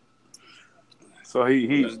woman. So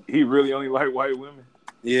he really only like white women?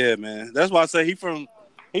 Yeah, man. That's why I say he from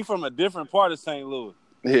a different part of St. Louis.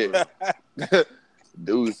 Yeah.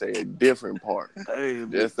 Dude say a different part. Hey,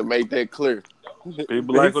 just to make that clear.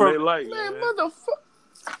 People like what they like. Man, motherfucker.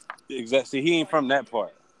 Exactly. See, he ain't from that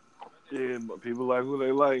part. Yeah, but people like who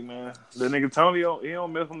they like, man. The nigga Tony, he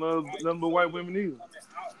don't mess with nothing but white women either.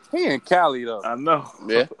 He in Cali, though. I know.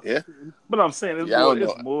 Yeah. But I'm saying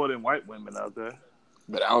it's more than white women out there.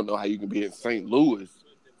 But I don't know how you can be in St. Louis.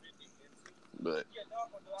 But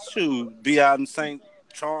shoot, be out in St.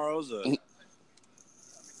 Charles or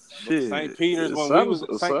St. Peter's when we was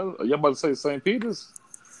y'all about to say St. Peter's?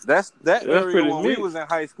 That's area when neat. we was in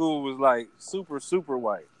high school was like super, super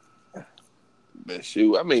white. But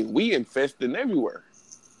shoot, I mean, we infesting everywhere.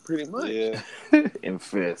 Pretty much. Yeah.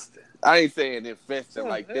 Infested. I ain't saying infesting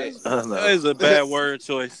like that. That is a bad word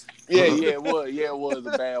choice. Yeah, it was. Yeah, it was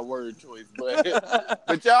a bad word choice.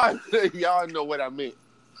 But y'all know what I meant.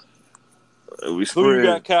 We Who you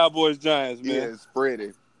got? Cowboys, Giants, man. Yeah,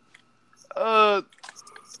 spreading.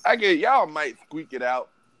 I guess y'all might squeak it out.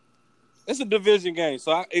 It's a division game,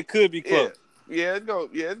 so it could be close. Yeah,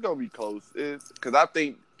 it's gonna be close. Because I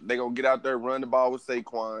think they're gonna get out there, run the ball with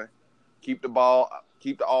Saquon, keep y'all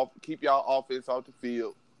offense off the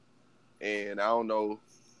field, and I don't know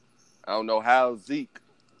how Zeke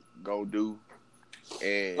gonna do.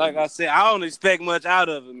 And like I said, I don't expect much out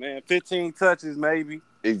of it, man. 15 touches, maybe.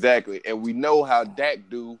 Exactly, and we know how Dak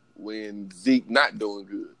do when Zeke not doing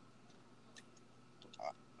good.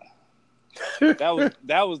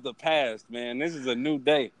 That was the past, man. This is a new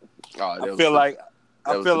day. I feel like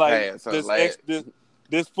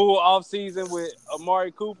this full off season with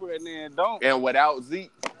Amari Cooper and without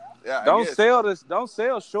Zeke, don't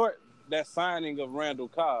sell short that signing of Randall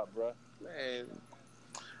Cobb, bro. Man,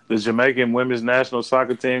 the Jamaican women's national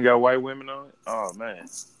soccer team got white women on it. Oh man,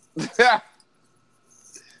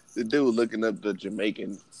 the dude looking up the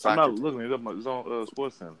Jamaican soccer. I'm not looking it up. It's on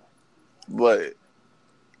Sports Center. But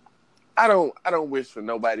I don't wish for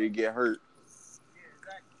nobody to get hurt.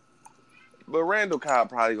 But Randall Cobb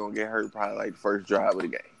probably gonna get hurt probably like the first drive of the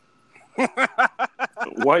game.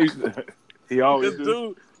 Why? He always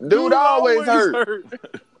dude always hurt.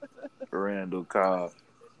 Randall Cobb.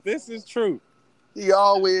 This is true. He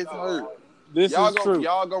always hurt. This is true.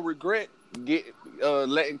 Y'all gonna regret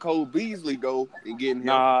letting Cole Beasley go and getting him.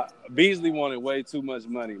 Nah, Beasley wanted way too much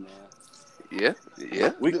money, man.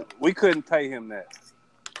 Yeah. We couldn't pay him that.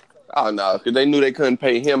 Oh no, because they knew they couldn't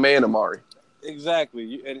pay him and Amari.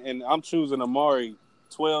 Exactly, and I'm choosing Amari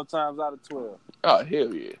 12 times out of 12. Oh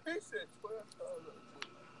hell yeah!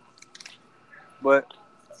 But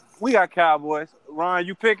we got Cowboys. Ron,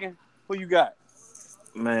 you picking? Who you got?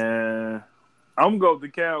 Man, I'm going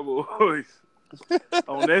with the Cowboys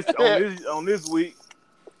on this week.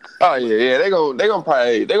 Oh yeah. They gonna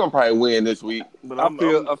probably win this week. But I'm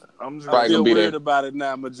just Probably I feel gonna be weird there. about it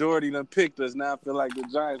now. Majority done picked us. Now I feel like the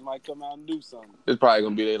Giants might come out and do something. It's probably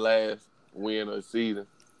gonna be their last win of the season.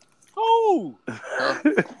 Oh, Huh?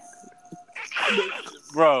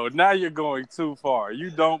 bro, now you're going too far. You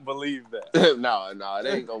don't believe that. no, they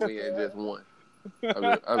ain't gonna win just one.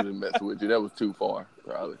 I'm just messing with you. That was too far,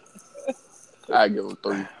 probably. I give them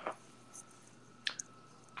 3.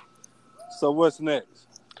 So what's next?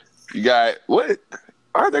 You got what?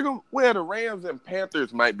 Are they gonna? Well, the Rams and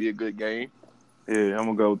Panthers might be a good game. Yeah, I'm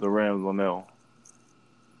gonna go with the Rams on that one.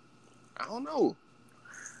 I don't know.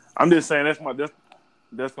 I'm just saying that's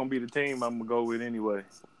gonna be the team I'm gonna go with anyway.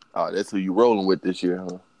 Oh, that's who you rolling with this year,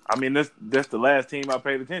 huh? I mean, that's the last team I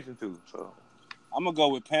paid attention to. So I'm gonna go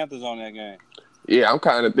with Panthers on that game. Yeah, I'm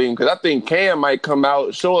kind of thinking because I think Cam might come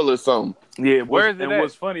out short or something. yeah, Where is it and at?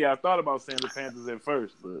 what's funny, I thought about saying the Panthers at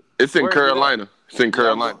first, but It's in Where is it Carolina. It's in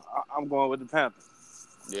Carolina. I'm going with the Panthers.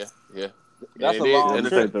 Yeah. That's And a long and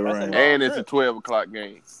trip. it's the That's a Rams. long And it's a trip. 12 o'clock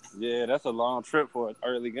game. Yeah, that's a long trip for an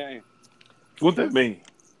early game. what that mean?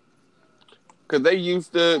 Because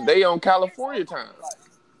they on California time.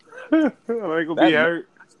 They gonna That- be hurt.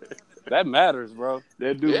 That matters, bro.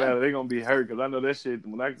 That do Yeah. matter. They gonna be hurt because I know that shit.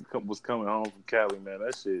 When I was coming home from Cali, man,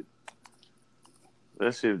 that shit,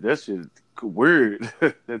 weird.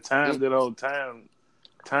 That old time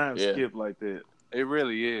Yeah. skip like that. It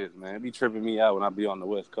really is, man. It be tripping me out when I be on the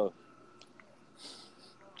West Coast.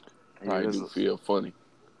 I Yeah, do feel funny.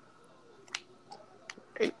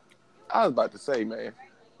 Hey, I was about to say, man,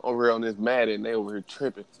 over here on this Madden, they over here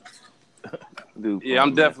tripping. dude, Yeah,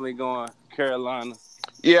 I'm definitely going Carolina.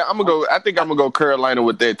 Yeah, I'm gonna go. I think I'm gonna go Carolina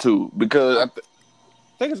with that too because I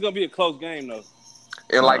think it's gonna be a close game though.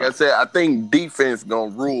 and like I said, I think defense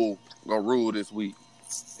gonna rule this week.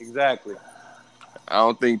 Exactly. I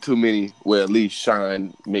don't think too many. Well, at least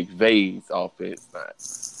Sean McVay's offense not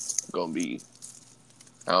gonna be.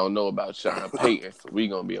 I don't know about Sean Payton, so we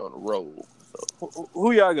gonna be on the road. So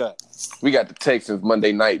Who y'all got? we got the Texans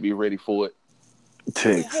Monday night. Be ready for it.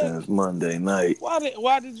 Texans Monday night.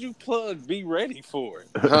 Why did you plug be ready for it?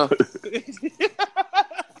 Huh?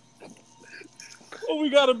 What we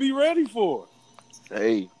gotta be ready for?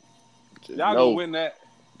 Hey, just Y'all know, gonna win that.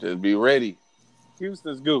 just be ready.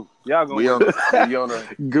 Houston's goo. Y'all gonna We win. on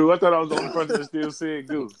a Goo. I thought I was the only person that still said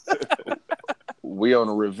goo. we on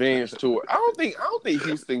a revenge tour. I don't think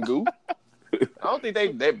Houston go. I don't think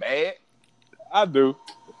they bad. I do.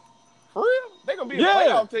 For real? They gonna be a Yeah.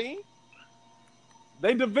 playoff team.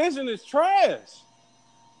 They division is trash.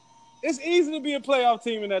 It's easy to be a playoff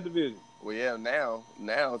team in that division. Well, yeah. Now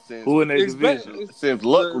since Who in their Expect- division? since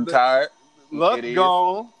Luck the- retired, Luck it is.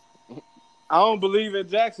 gone. I don't believe in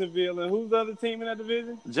Jacksonville. And who's the other team in that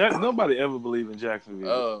division? Nobody ever believed in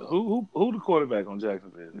Jacksonville. Who the quarterback on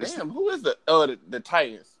Jacksonville? Damn, who is the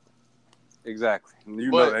Titans? Exactly.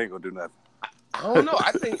 You But- know they ain't gonna do nothing. I don't know.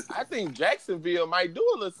 I think Jacksonville might do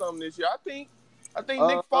a little something this year. I think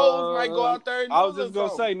Nick Foles might go out there. And I do was a little just gonna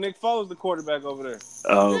something. say Nick Foles the quarterback over there.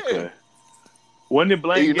 Oh, okay. Wasn't it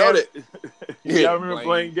Blaine You know Gabbert? Yeah, Y'all remember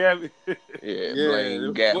Blaine Gabbert? Yeah,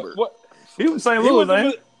 Blaine Gabbert. What? He was St. He Louis, went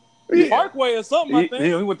ain't to he? Parkway or something. I think.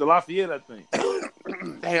 He went to Lafayette, I think.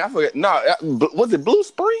 Dang, I forget. No, was it Blue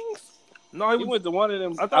Springs? No, He went to one of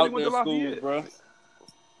them I thought he out went there to schools, Lafayette. bro.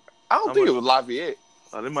 I don't think it was Lafayette.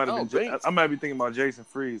 Oh, they might I have don't been. I might be thinking about Jason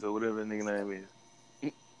Freeze or whatever that nigga name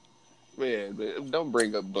is. Man, don't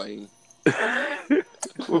bring up Blaine.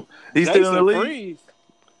 He's still in the Jason league.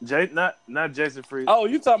 Freeze. Not Jason Freeze. Oh,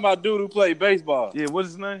 you talking about dude who played baseball? Yeah, what's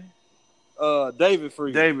his name? David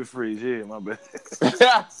Freeze. David Freeze. Yeah, my bad.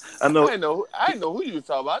 I know. didn't know who you was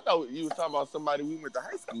talking about. I thought you was talking about somebody we went to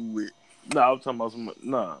high school with. No, I'm talking about some.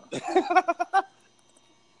 Nah.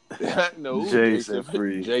 I know who Jason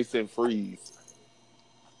Freeze. Jason Freeze.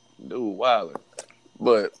 Dude, wildin'.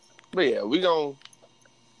 But yeah, we gonna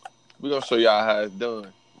show y'all how it's done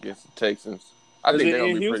against the Texans. I Is think it they're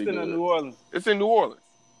gonna in be pretty Houston or good. New Orleans? It's in New Orleans.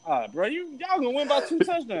 Ah, bro, y'all gonna win by 2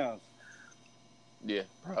 touchdowns. Yeah,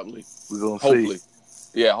 probably. We're gonna Hopefully.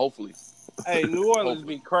 see. Yeah, hopefully. Hey, New Orleans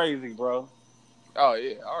be crazy, bro. Oh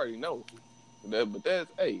yeah, I already know. But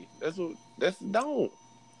that's don't.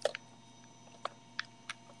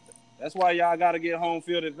 That's why y'all gotta get home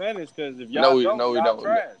field advantage. Because if y'all we don't, y'all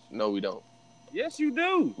trash. No, we don't. Yes, you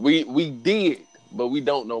do. We did, but we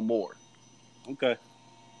don't know more. Okay.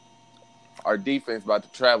 Our defense about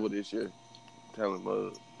to travel this year. Tell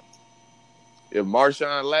him, if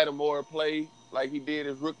Marshawn Lattimore play like he did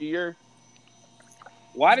his rookie year,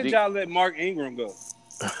 Why did y'all let Mark Ingram go?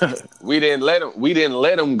 we didn't let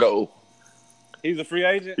him go. He's a free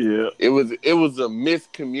agent. Yeah. It was a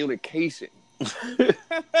miscommunication.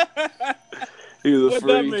 He was a What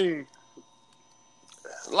free. that mean?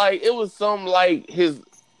 Like it was some like his.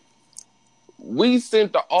 We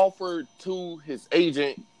sent the offer to his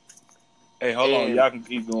agent. Hey, hold on. And- Y'all can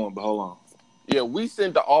keep going, but hold on. Yeah, we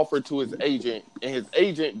sent the offer to his agent, and his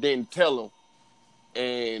agent didn't tell him.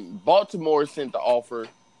 And Baltimore sent the offer,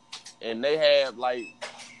 and they had like,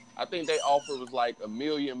 I think their offer was like $1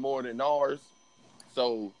 million more than ours.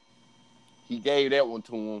 So he gave that one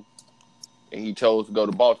to him, and he chose to go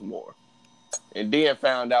to Baltimore. And then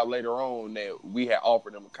found out later on that we had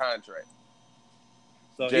offered him a contract.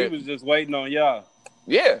 So he was just waiting on y'all.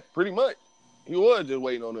 Yeah, pretty much. He was just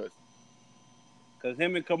waiting on us. Because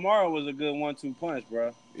him and Kamara was a good 1-2 punch,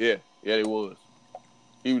 bro. Yeah, it was.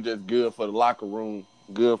 He was just good for the locker room,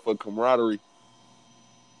 good for camaraderie.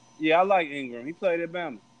 Yeah, I like Ingram. He played at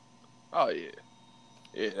Bama. Oh, yeah.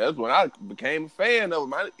 Yeah, that's when I became a fan of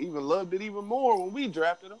him. I even loved it even more when we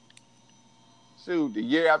drafted him. Shoot, the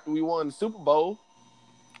year after we won the Super Bowl,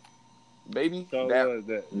 baby, So was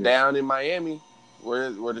that. Yeah. down in Miami,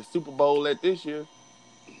 where the Super Bowl at this year.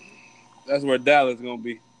 That's where Dallas going to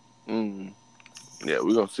be. Yeah,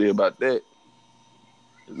 we're going to see about that.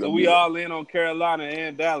 So we all in on Carolina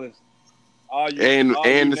and Dallas. And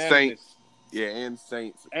the Saints. Yeah, and the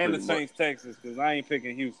Saints. And the Saints, Texas, because I ain't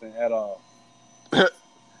picking Houston at all.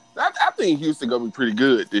 I think Houston going to be pretty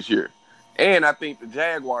good this year. And I think the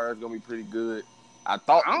Jaguars going to be pretty good. I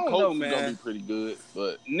thought the Colts was going to be pretty good,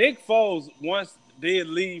 but Nick Foles once did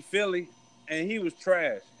leave Philly, and he was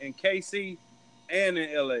trash in KC and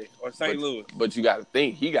in LA or St. Louis. But you got to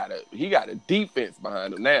think he got a defense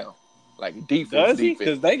behind him now, like a defense. Does he?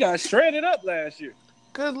 Because they got shredded up last year.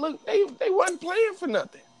 Because look, they wasn't playing for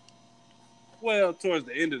nothing. Well, towards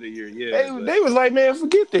the end of the year, yeah. They was like, man,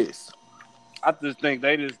 forget this. I just think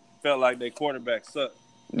they just felt like their quarterback sucked.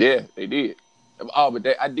 Yeah, they did. Oh,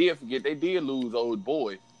 but I did forget they did lose old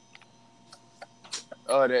boy.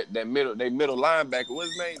 That middle linebacker. What's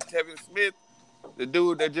his name? Tevin Smith, the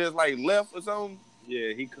dude that just like left or something.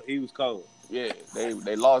 Yeah, he was cold. Yeah,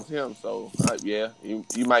 they lost him. So yeah,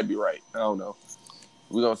 you might be right. I don't know.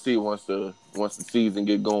 We're gonna see once the season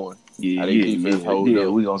get going. Yeah,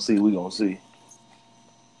 we gonna see.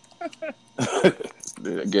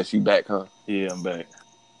 I guess you back, huh? Yeah, I'm back.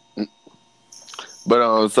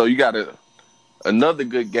 But so you got another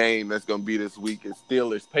good game that's gonna be this week is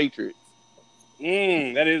Steelers Patriots.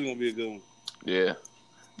 That is gonna be a good one. Yeah,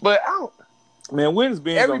 but I don't. Man, when's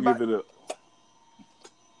Ben gonna give it up?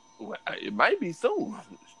 It might be soon.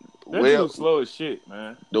 That dude's slow as shit,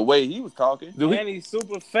 man. The way he was talking, and he's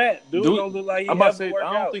super fat. Dude don't look like he has to work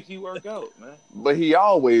out. I don't think he work out, man. But he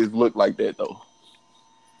always looked like that though.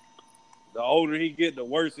 The older he get, the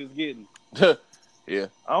worse it's getting. Yeah,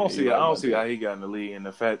 I don't see how he got in the league. And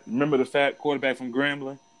remember the fat quarterback from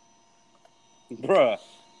Grambling, bruh.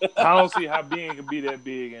 I don't see how Ben could be that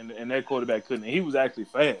big and that quarterback couldn't. He was actually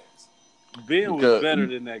fast. Ben was better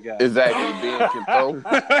than that guy. Exactly, Ben can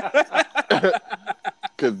throw.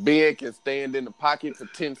 Because Ben can stand in the pocket for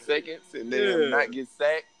 10 seconds and then not get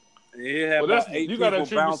sacked. Yeah, you got to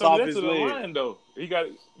attribute some of that to the line, though. He got,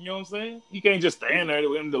 you know what I'm saying? He can't just stand there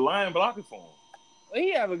with the line blocking for him.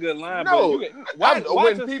 He have a good line, no, but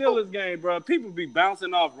watch the Steelers game, bro. People be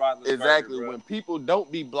bouncing off Roethlisberger. Exactly. Bro. When people don't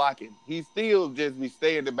be blocking, he still just be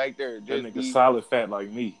standing back there. That nigga solid fat like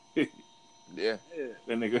me. Yeah.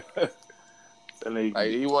 That nigga. Like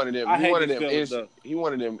he wanted them. He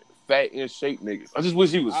wanted them fat in shape niggas. I just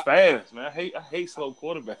wish he was fast, man. I hate slow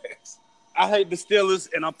quarterbacks. I hate the Steelers,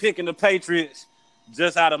 and I'm picking the Patriots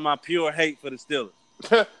just out of my pure hate for the Steelers.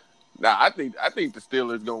 Nah, I think the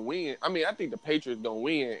Steelers gonna win. I mean, I think the Patriots gonna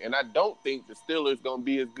win, and I don't think the Steelers gonna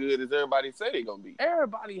be as good as everybody say they gonna be.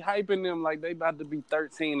 Everybody hyping them like they about to be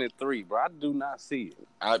 13-3, bro. I do not see it.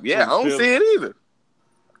 I don't see it either.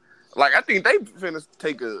 Like I think they finna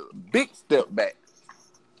take a big step back.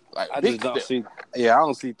 Like I just don't see. Yeah, I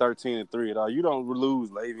don't see 13-3 at all. You don't lose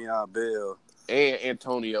Le'Veon Bell and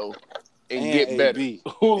Antonio and get better.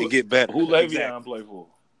 And get better. Who Le'Veon play for?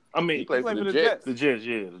 I mean, he played for the Jets. The Jets,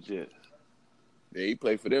 yeah, the Jets. Yeah, he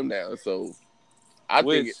played for them now. So I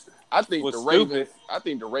think the Ravens. I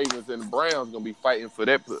think the Ravens and the Browns gonna be fighting for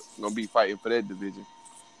that. Division.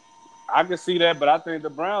 I can see that, but I think the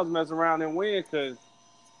Browns mess around and win because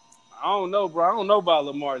I don't know, bro. I don't know about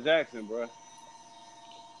Lamar Jackson, bro.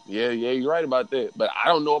 Yeah, you're right about that. But I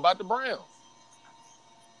don't know about the Browns.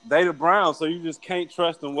 They the Browns, so you just can't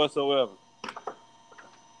trust them whatsoever.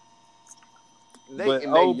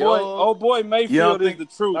 Old boy Mayfield is the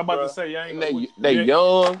truth. I'm about bro. to say, they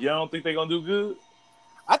young. Y'all don't think they're gonna do good?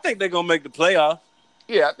 I think they're gonna make the playoffs.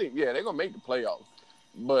 Yeah, I think they're gonna make the playoffs.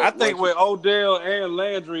 But I think with Odell and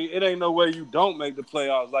Landry, it ain't no way you don't make the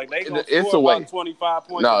playoffs. Like they gonna it's score a way. about 25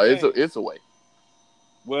 points. No, a game. it's a way.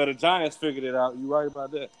 Well, the Giants figured it out. You right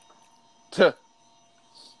about that?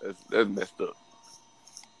 That's messed up.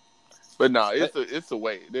 But no, it's a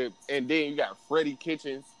way. And then you got Freddie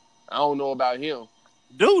Kitchens. I don't know about him.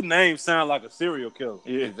 Dude, name sound like a serial killer.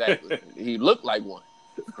 Yeah, exactly. He looked like one.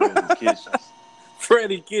 Freddie Kitchens.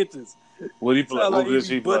 Freddie Kitchens. What he play? Sound like What does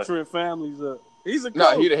he he be play? butchering families up. He's a coach.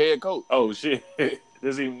 No, he the head coach. Oh shit,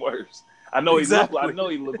 that's even worse. I know Exactly. I know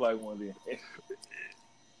he looked like one then.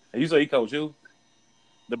 And you say he coached who?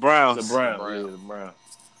 The Browns. The Browns. Browns. Yeah, the Browns.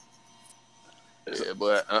 Yeah,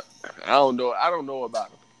 but I don't know. I don't know about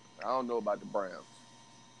him. I don't know about the Browns.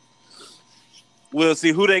 We'll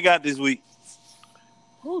see who they got this week.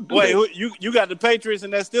 Wait, you got the Patriots in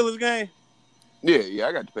that Steelers game? Yeah,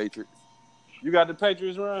 I got the Patriots. You got the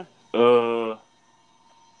Patriots, Ryan?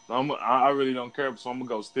 I really don't care, so I'm gonna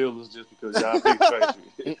go Steelers just because y'all pick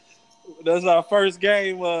Patriots. That's our first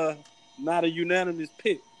game. Not a unanimous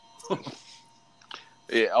pick.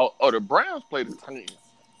 Yeah. Oh, the Browns played the Titans.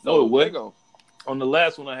 No, where what? go? On the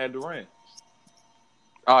last one, I had the Rams.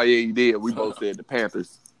 Oh yeah, you did. We both said the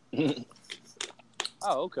Panthers.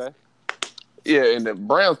 Oh, okay. Yeah, and the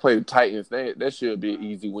Browns play the Titans. That should be an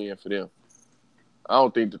easy win for them. I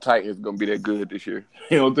don't think the Titans gonna be that good this year.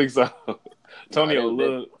 You don't think so? Tony Nah,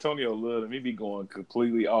 love him. He be going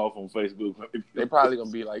completely off on Facebook. They probably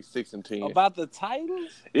gonna be like 6-10. About the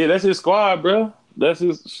Titans? Yeah, that's his squad, bro. That's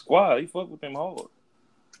his squad. He fuck with them hard.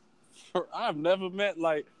 I've never met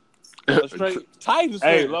like a straight Titans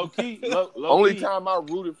Hey, fan. low key. Only time I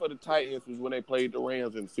rooted for the Titans was when they played the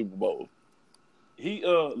Rams in the Super Bowl. He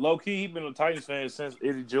low key. He been a Titans fan since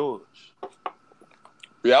Eddie George.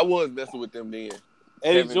 Yeah, I was messing with them then.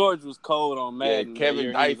 Eddie George was cold on Madden.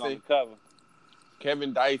 Kevin that year he was on Dyson. the cover.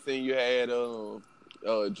 Kevin Dyson, you had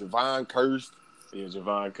Javon Curse. Yeah,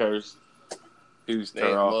 Javon Curse. He was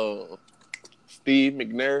Damn, Steve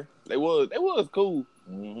McNair. They was cool.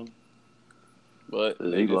 Mm-hmm. But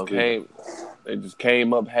They just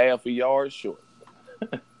came up half a yard short.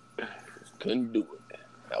 Just couldn't do it.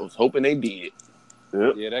 I was hoping they did.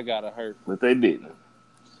 Yep. Yeah, that gotta hurt. But they didn't.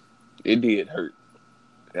 It did hurt.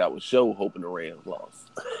 I was sure hoping the Rams lost.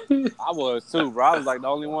 I was too, bro. I was like the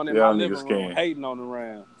only one in my living room hating on the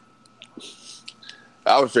Rams.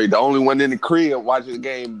 I was straight the only one in the crib watching the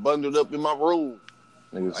game bundled up in my room.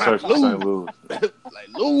 Niggas search for St. Louis. Like,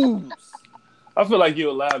 lose. I feel like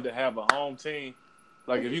you're allowed to have a home team.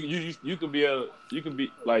 Like if you could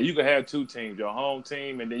you could have two teams, your home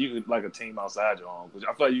team and then you could like a team outside your home. Because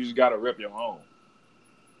I feel like you just gotta rep your home.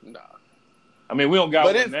 Nah. I mean, we don't got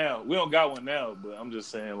one now. We don't got one now, but I'm just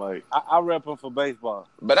saying, like I rep them for baseball.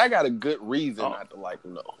 But I got a good reason not to like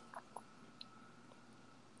them, though.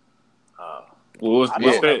 Well, what's have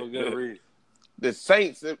that? a good reason. The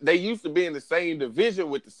Saints, they used to be in the same division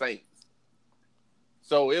with the Saints.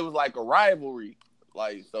 So it was like a rivalry.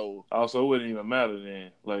 Like, so. Also, it wouldn't even matter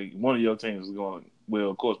then. Like, one of your teams is going, well,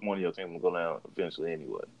 of course, one of your teams will go down eventually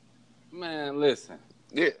anyway. Man, listen.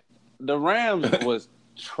 Yeah. The Rams was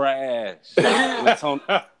trash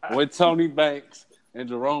with Tony Banks and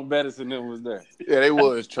Jerome Bettis and them was there. Yeah, they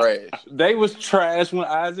was trash. They was trash when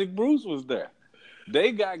Isaac Bruce was there.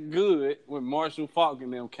 They got good when Marshall Faulk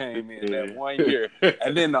and them came in that 1 year.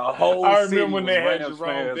 And then the whole I city remember when they had Rams Jerome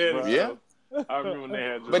fans, Bettis. bro. Yeah. I remember when they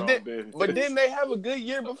had Jerome Bettis. But didn't they have a good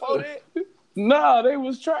year before that? No, they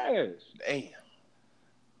was trash. Damn.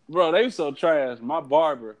 Bro, they was so trash. My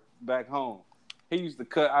barber back home, he used to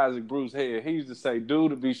cut Isaac Bruce's hair. He used to say,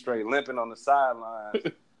 dude, to be straight limping on the sidelines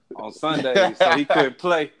on Sundays so he couldn't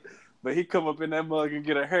play. But he come up in that mug and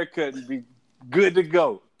get a haircut and be good to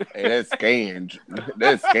go. Hey, that's scanned.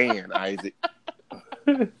 That's scanned, Isaac.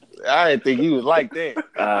 I didn't think he was like that.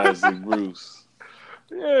 Isaac Bruce.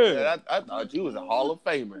 Yeah. I thought you was a Hall of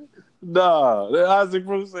Famer. Nah. Isaac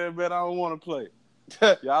Bruce said, man, I don't want to play.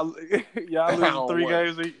 Y'all lose 3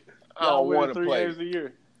 games a year. I don't want to play. Games a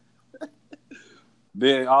year.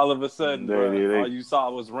 Then all of a sudden, They- all you saw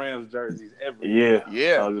was Rams jerseys everywhere.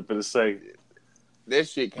 Yeah. I was going to say. That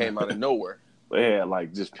shit came out of nowhere. They had,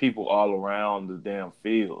 like, just people all around the damn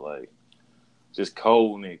field. Like, just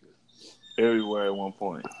cold niggas everywhere at one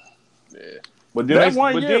point. Yeah. But then That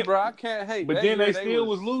 1 year, bro, I can't hate. But That then year they still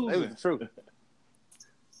was They losing. was the truth.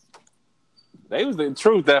 They was the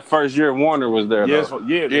truth that first year Warner was there. Yes, though.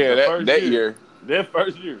 That year. That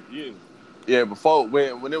first year, yeah. Yeah, before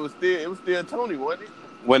when it was still Tony, wasn't it?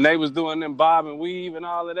 When they was doing them bob and weave and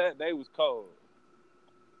all of that, they was cold.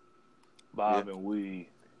 Bob and Weed.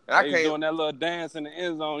 And They was doing that little dance in the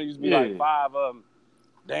end zone. There used to be like 5 of them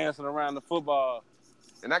dancing around the football.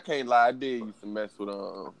 And I can't lie, I did used to mess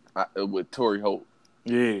with Torrey Holt.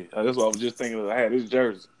 Yeah, that's what I was just thinking of. I had his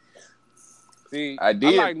jersey. See, I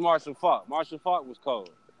did. I like Marshall Faulk. Marshall Faulk was cold.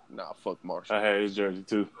 Nah, fuck Marshall. I had his jersey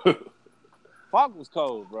too. Faulk was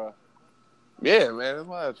cold, bro. Yeah, man, that's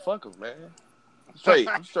why I fuck him, man.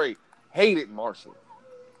 Straight hated Marshall.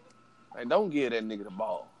 Like, don't give that nigga the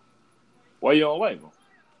ball. Why you don't like him?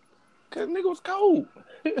 Cause nigga was cold.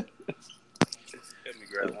 Let me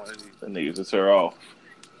grab one of these. That nigga just tear off.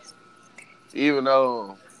 Even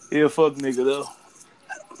though, He a fuck nigga though.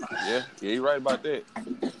 yeah, you right about that.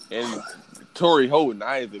 And Torrey Holt and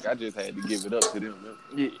Isaac, I just had to give it up to them.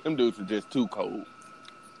 Yeah. Them dudes are just too cold.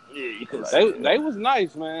 Yeah, They was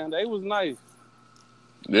nice, man. They was nice.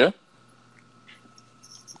 Yeah.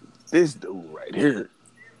 This dude right here.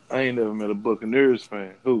 I ain't never met a Buccaneers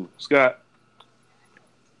fan. Who? Scott?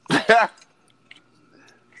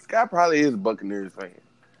 Scott probably is a Buccaneers fan.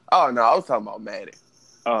 Oh no, I was talking about Madden.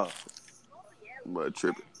 Oh. But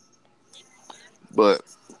tripping. But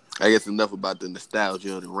I guess enough about the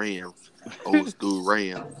nostalgia of the Rams. Old school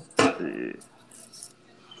Rams. Yeah.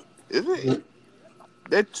 Is it?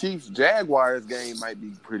 That Chiefs Jaguars game might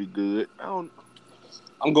be pretty good. I'm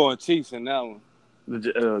going Chiefs in that one.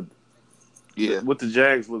 What the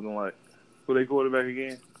Jags looking like? Who they quarterback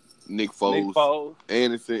again? Nick Foles.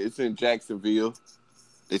 And it's in Jacksonville.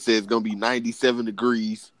 They say it's gonna be 97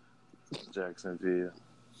 degrees. Jacksonville.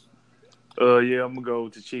 Yeah, I'm gonna go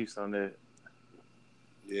with the Chiefs on that.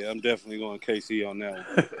 Yeah, I'm definitely going KC on that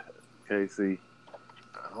one. KC.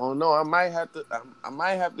 I don't know. I might have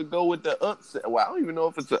to go with the upset. Well, I don't even know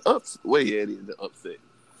if it's an upset. Well, yeah, it is the upset.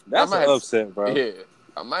 That's an upset, bro. Yeah.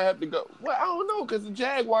 I might have to go. Well, I don't know, because the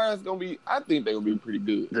Jaguars gonna be. I think they're gonna be pretty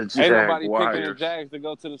good. Ain't nobody picking the Jags to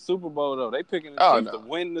go to the Super Bowl though. They picking the Chiefs to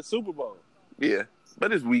win the Super Bowl. Yeah,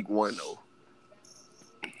 but it's week 1 though.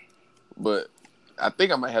 But I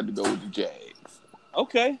think I might have to go with the Jags.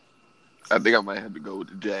 Okay. I think I might have to go with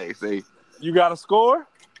the Jags. Hey, you got a score?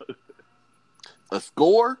 A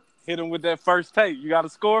score? Hit them with that first take. You got a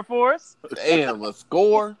score for us? Damn, a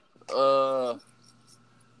score?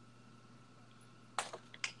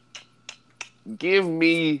 Give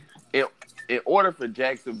me, in order for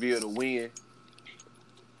Jacksonville to win,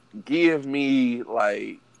 give me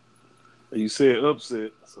like. You said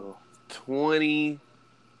upset, so 20-14.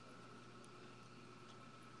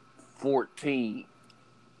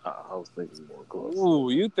 I was thinking more close.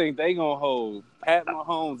 Ooh, you think they gonna hold Pat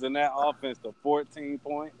Mahomes in that offense to 14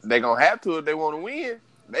 points? They gonna have to if they want to win.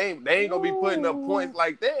 They ain't gonna be putting up points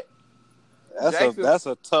like that. That's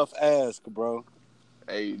a tough ask, bro.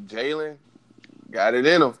 Hey, Jalen got it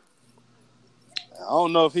in him. I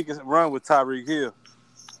don't know if he can run with Tyreek Hill.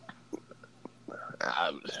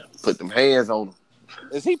 Put them hands on him.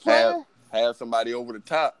 Is he playing? Have somebody over the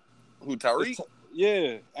top. Who, Tyreek?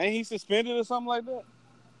 Yeah. Ain't he suspended or something like that?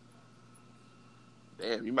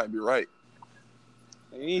 Damn, you might be right.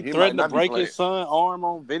 He threatened to break his son's arm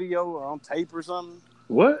on video or on tape or something.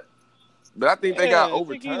 What? But I think they got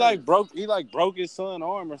overturned. He broke his son's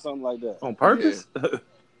arm or something like that. On purpose? Yeah.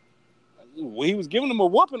 He was giving him a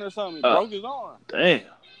whooping or something. He broke his arm. Damn.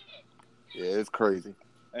 Yeah, it's crazy.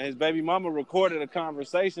 And his baby mama recorded a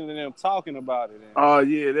conversation and them talking about it. Oh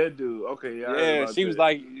yeah, that dude. Okay, yeah. She was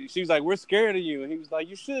like, "We're scared of you," and he was like,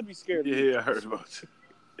 "You should be scared of you." Yeah, I heard about you.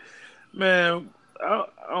 Man, I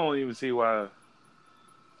don't even see why.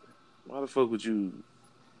 Why the fuck would you?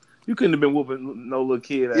 You couldn't have been whooping no little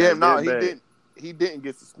kid. Yeah, no, he didn't. He didn't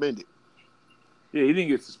get suspended. Yeah, he didn't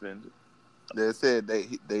get suspended. They said they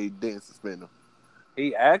didn't suspend him.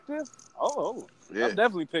 He active? Oh, yeah. I'm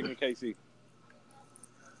definitely picking KC.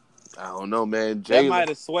 I don't know, man. That might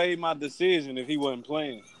have swayed my decision if he wasn't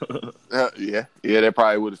playing. Yeah, that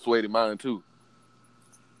probably would have swayed mine too.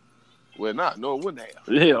 Well, no, it wouldn't have.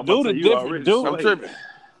 Yeah, I'm tripping.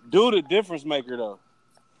 Dude, the difference maker though.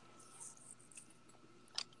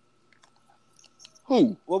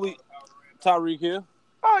 Who? Tyreek Hill.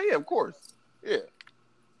 Oh yeah, of course. Yeah.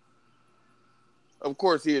 Of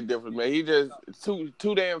course he a difference man. He just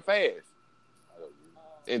too damn fast.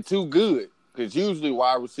 And too good. Because usually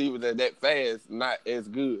wide receivers that fast, not as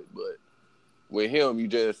good. But with him, you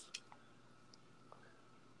just,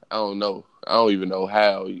 I don't know. I don't even know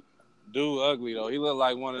how. Dude ugly, though. He looked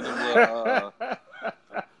like one of them little,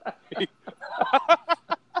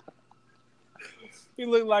 he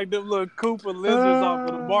looked like them little Koopa lizards off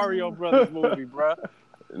of the Mario Brothers movie, bro.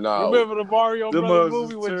 No. Remember the Mario Brothers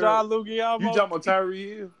movie with John Leguizamo? You talking about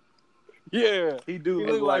Tyreek Hill? Yeah. He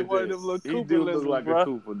look like one of them little Koopa lizards, look like bro. a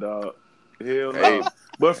Koopa, dog. Hell no.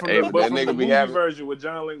 But from the movie version with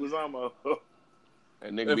John Leguizamo.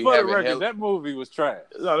 That nigga for the record, that movie was trash.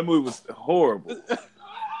 No, the movie was horrible.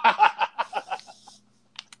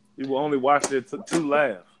 You will only watch it to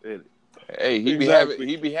laugh at it. Hey, he be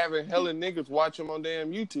having hella niggas watch him on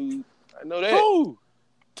damn YouTube. I know that. Who?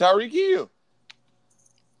 Tyreek Hill.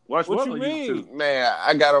 Watch What what you on mean? YouTube? Man,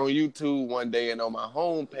 I got on YouTube one day, and on my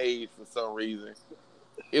homepage for some reason,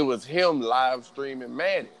 it was him live streaming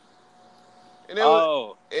Madden, and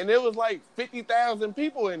it was like 50,000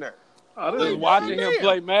 people in there. Oh, that just ain't watching shit. him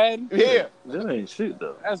play Madden. Yeah, That ain't shit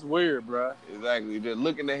though. That's weird, bro. exactly. Just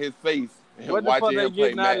looking at his face and What the fuck watching they him play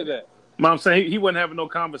getting out of Madden. that? I'm saying he wasn't having no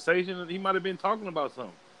conversation. He might have been talking about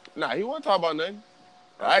something. Nah, he wasn't talking about nothing.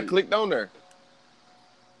 I clicked on there.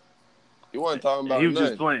 He wasn't talking about He was nothing.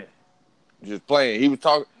 just playing. Just playing. He was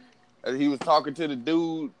talking to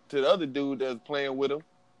the other dude that was playing with him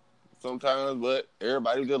sometimes, but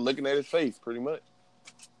everybody was just looking at his face pretty much.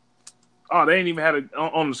 Oh, they ain't even had it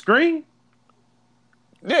on the screen?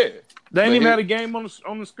 Yeah. They ain't even had a game on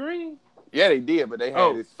the screen? Yeah, they did, but they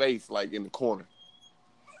had his face like in the corner.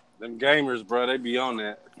 Them gamers, bro, they be on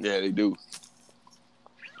that. Yeah, they do.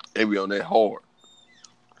 They be on that hard.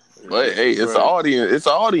 But hey, it's an audience. It's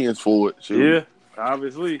an audience for it. Shoot. Yeah,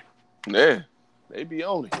 obviously. Yeah, they be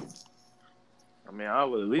on it. I mean, I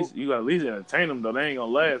would you got at least entertain them though. They ain't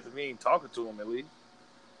gonna last if you ain't talking to them at least.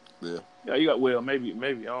 Yeah. Yeah, you got maybe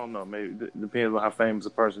I don't know. Maybe it depends on how famous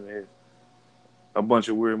a person is. A bunch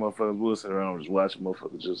of weird motherfuckers will sit around and just watching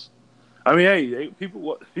motherfuckers just. I mean, hey,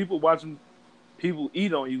 people watching people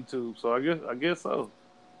eat on YouTube, so I guess so.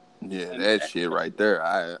 Yeah, that shit right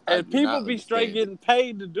there. And people be straight getting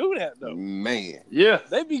paid to do that though. Man, yeah,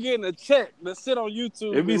 they be getting a check to sit on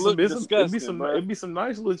YouTube. It be some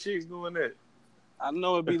nice little chicks doing that. I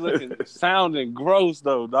know it be looking sounding gross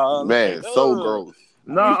though, dog. Man, like, so gross.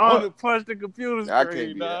 No, I want to punch the computer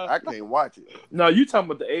screen. I can't watch it. No, you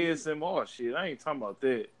talking about the ASMR shit? I ain't talking about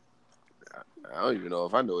that. I don't even know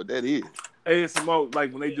if I know what that is. ASMR,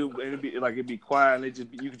 like when they do, it'd be quiet and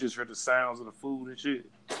you can just hear the sounds of the food and shit.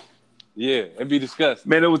 Yeah, it'd be disgusting.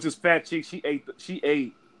 Man, there was this fat chick. She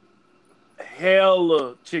ate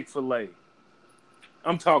hella Chick-fil-A.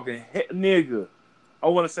 I'm talking nigga. I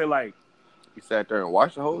want to say like. You sat there and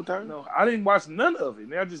watched the whole time? No, I didn't watch none of it.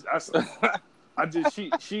 Man,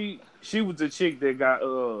 she was the chick that got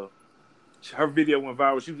her video went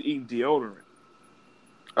viral. She was eating deodorant.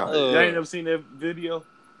 You ain't never seen that video?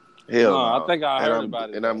 Hell no. I think I heard about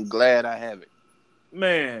it. And I'm glad I haven't.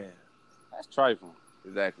 Man, that's trifling.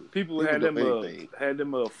 Exactly. People had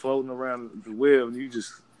them floating around the web, and you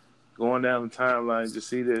just going down the timeline and just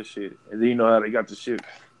see that shit. And then you know how they got the shit.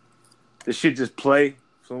 The shit just play.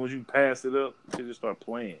 As soon as you pass it up, the shit just start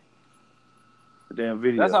playing. The damn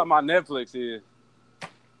video. That's how my Netflix is.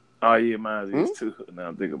 Oh yeah, mine is too. Now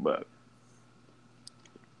I'm thinking about it.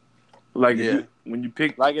 Like when you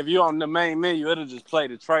pick, like if you're on the main menu, it'll just play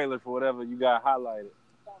the trailer for whatever you got highlighted.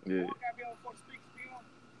 Yeah.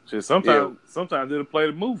 Shit, sometimes it'll play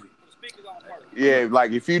the movie. Yeah,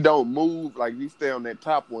 like if you don't move, like you stay on that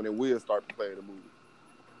top one, it will start to play the movie.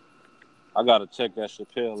 I gotta check that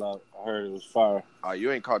Chappelle out. I heard it was fire. Oh,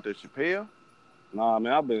 you ain't caught that Chappelle? Nah,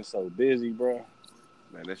 man, I've been so busy, bro.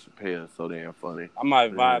 Man, that Chappelle is so damn funny. I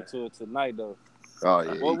might vibe to it tonight, though. Oh,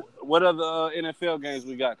 yeah. What other NFL games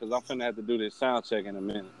we got? Because I'm finna have to do this sound check in a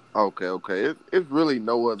minute. Okay. It's really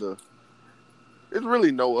no other. It's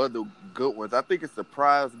really no other good ones. I think a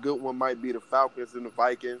surprise good one might be the Falcons and the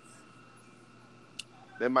Vikings.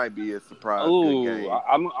 That might be a surprise good game.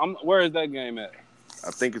 I'm where is that game at?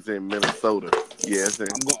 I think it's in Minnesota. Yeah, it's in.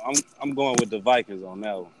 I'm going with the Vikings on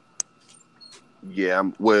that one. Yeah,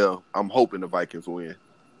 I'm hoping the Vikings win.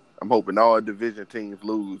 I'm hoping all division teams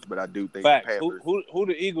lose, but I do think Fact. the Panthers. Who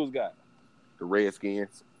the Eagles got? The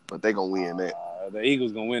Redskins, but they gonna win that. The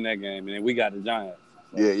Eagles gonna win that game, and then we got the Giants.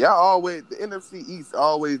 So. Yeah, y'all always the NFC East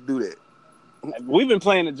always do that. We've been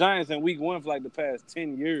playing the Giants in week 1 for like the past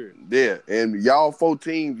 10 years. Yeah, and y'all 4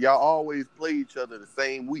 teams, y'all always play each other the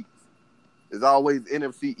same weeks. It's always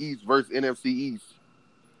NFC East versus NFC East.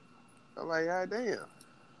 I'm like, God damn.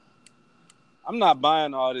 I'm not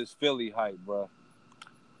buying all this Philly hype, bro.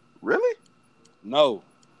 Really? No.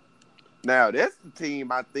 Now, that's the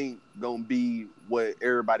team I think gonna be what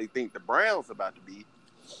everybody think the Browns about to be.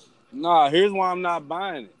 Nah, here's why I'm not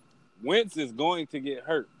buying it. Wentz is going to get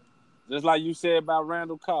hurt. Just like you said about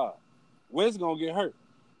Randall Cobb. Wentz gonna get hurt.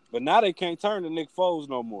 But now they can't turn to Nick Foles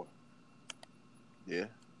no more. Yeah,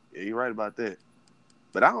 you're right about that.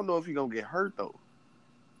 But I don't know if he's gonna get hurt though.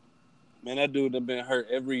 Man, that dude done been hurt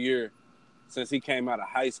every year since he came out of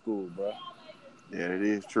high school, bro. Yeah, it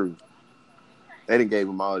is true. They done gave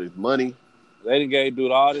him all this money. They done gave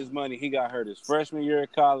dude all this money. He got hurt his freshman year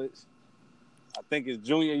at college. I think his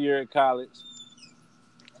junior year at college.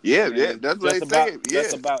 Yeah, that's what they say. Yeah.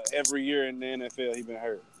 That's about every year in the NFL he been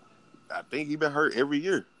hurt. I think he been hurt every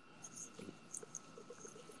year.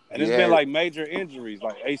 And it's been like major injuries,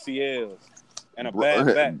 like ACLs and a bad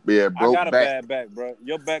back. Yeah, I got a bad back, bro.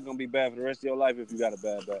 Your back gonna be bad for the rest of your life if you got a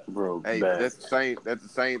bad back, bro. Hey, bad. that's the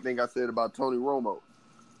same thing I said about Tony Romo.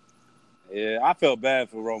 Yeah, I felt bad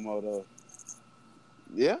for Romo though.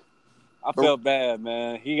 Yeah, I felt bad,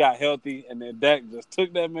 man. He got healthy, and then Dak just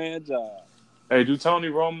took that man's job. Hey, do Tony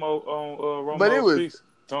Romo Romo speaks?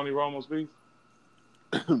 Tony Romo speaks?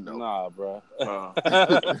 No. Nah, bro. I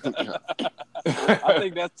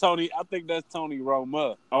think that's Tony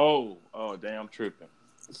Romo. Oh, damn, I'm tripping.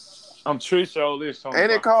 I'm tripping all this. Tony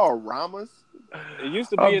Ain't it called Ramos? It used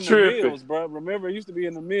to be the Mills, bro. Remember, it used to be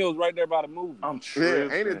in the Mills right there by the movie. I'm tripping.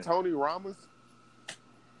 Yeah, ain't it Tony Ramos?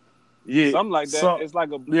 Yeah, something like that. It's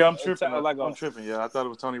like a I'm tripping. I'm tripping. Yeah, I thought it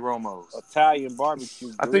was Tony Romo's Italian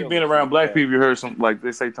barbecue. I think being around black people, you heard something like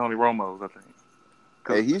they say Tony Romo's. I think.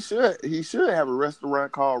 Hey, he should have a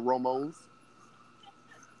restaurant called Romo's.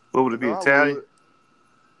 What would it be? Italian?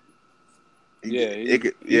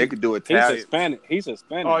 It could do Italian. He's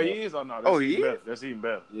Hispanic. Oh, he is. Oh no. He is. That's even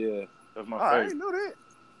better. Yeah, that's my favorite. I didn't know that.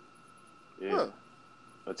 Yeah, huh.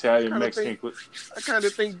 Italian, Mexican. I kind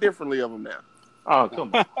of think differently of him now. Oh,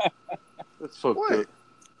 come on. That's fucked up.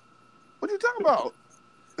 What you talking about?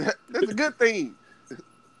 That's a good thing. I'm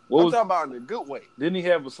talking about in a good way. Didn't he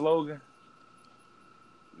have a slogan?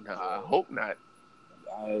 No, I hope not.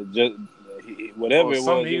 Whatever it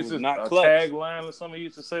was, it was not clutch. Tagline or something he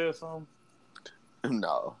used to say or something?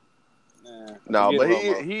 No. But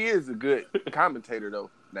he is a good commentator, though,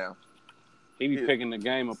 now. He be picking the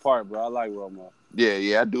game apart, bro. I like Romo.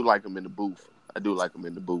 Yeah, I do like him in the booth.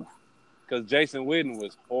 Because Jason Witten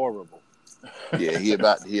was horrible. Yeah, he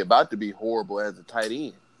about to be horrible as a tight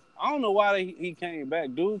end. I don't know why he came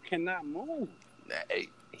back. Dude cannot move. Hey,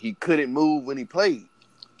 he couldn't move when he played.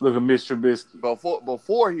 Look at Mr. Trubisky.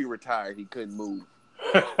 Before he retired, he couldn't move.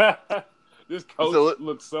 This coach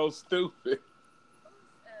looks so stupid.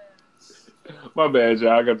 My bad,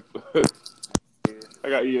 y'all. I got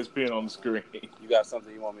ESPN on the screen. You got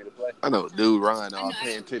something you want me to play? I know, dude. Ryan, I'm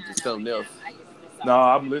paying attention to something else. No,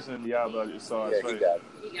 I'm listening to y'all, but I just saw it. Yeah, he got it.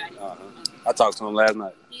 I talked to him last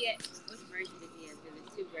night. Yeah. Which version did he have? There's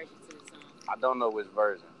two versions to the song. I don't know which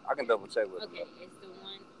version. I can double check with him. Okay, it's the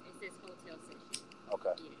one. It says Hotel Session.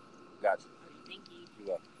 Okay. Yeah. Gotcha. Okay, thank you. You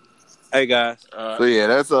got it. Hey guys. So yeah,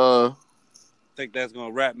 that's I think that's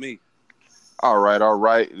gonna wrap me. All right.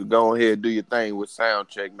 Go ahead and do your thing with sound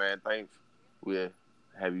check, man. Thanks. We'll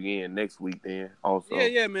have you in next week then. Also.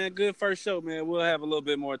 Yeah, man. Good first show, man. We'll have a little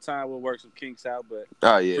bit more time. We'll work some kinks out, but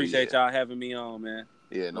appreciate y'all having me on, man.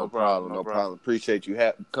 Yeah, no problem. Appreciate you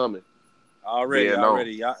coming.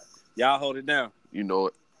 Already. Y'all hold it down. You know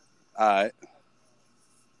it. All right.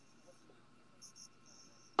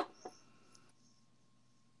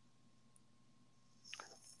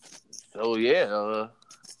 So yeah,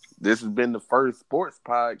 this has been the first sports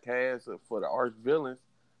podcast for the Arch Villains.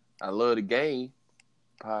 I Love the Game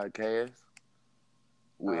podcast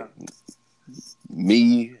with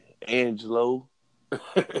me, Angelo,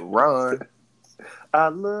 Ron. I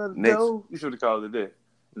love the dough. You should have called it that.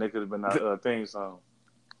 And that could have been our theme song.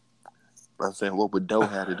 I'm saying, what would dough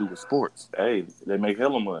have to do with sports? Hey, they make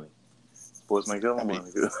hella money. Sports make hella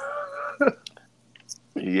money.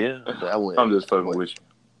 Yeah, I'm just fucking with you.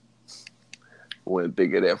 Wouldn't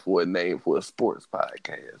think of that for a name for a sports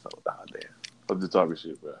podcast. Oh, damn. I'm just talking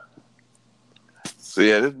shit, bro. So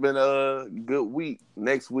yeah, this has been a good week.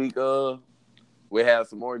 Next week, we have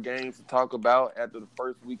some more games to talk about after the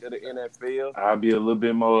first week of the NFL. I'll be a little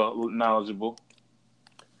bit more knowledgeable.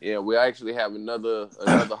 Yeah, we actually have another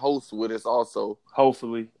host with us also.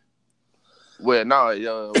 Hopefully. Well,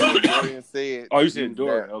 no, what Dorian said. Oh, you said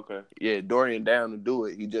Dorian? Okay. Yeah, Dorian down to do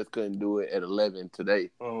it. He just couldn't do it at 11 today.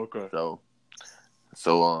 Oh, okay.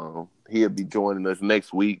 So he'll be joining us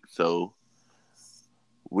next week. So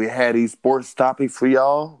we had these sports topics for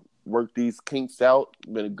y'all. Work these kinks out.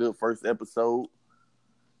 Been a good first episode.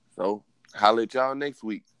 So holla at y'all next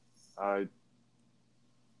week. All right.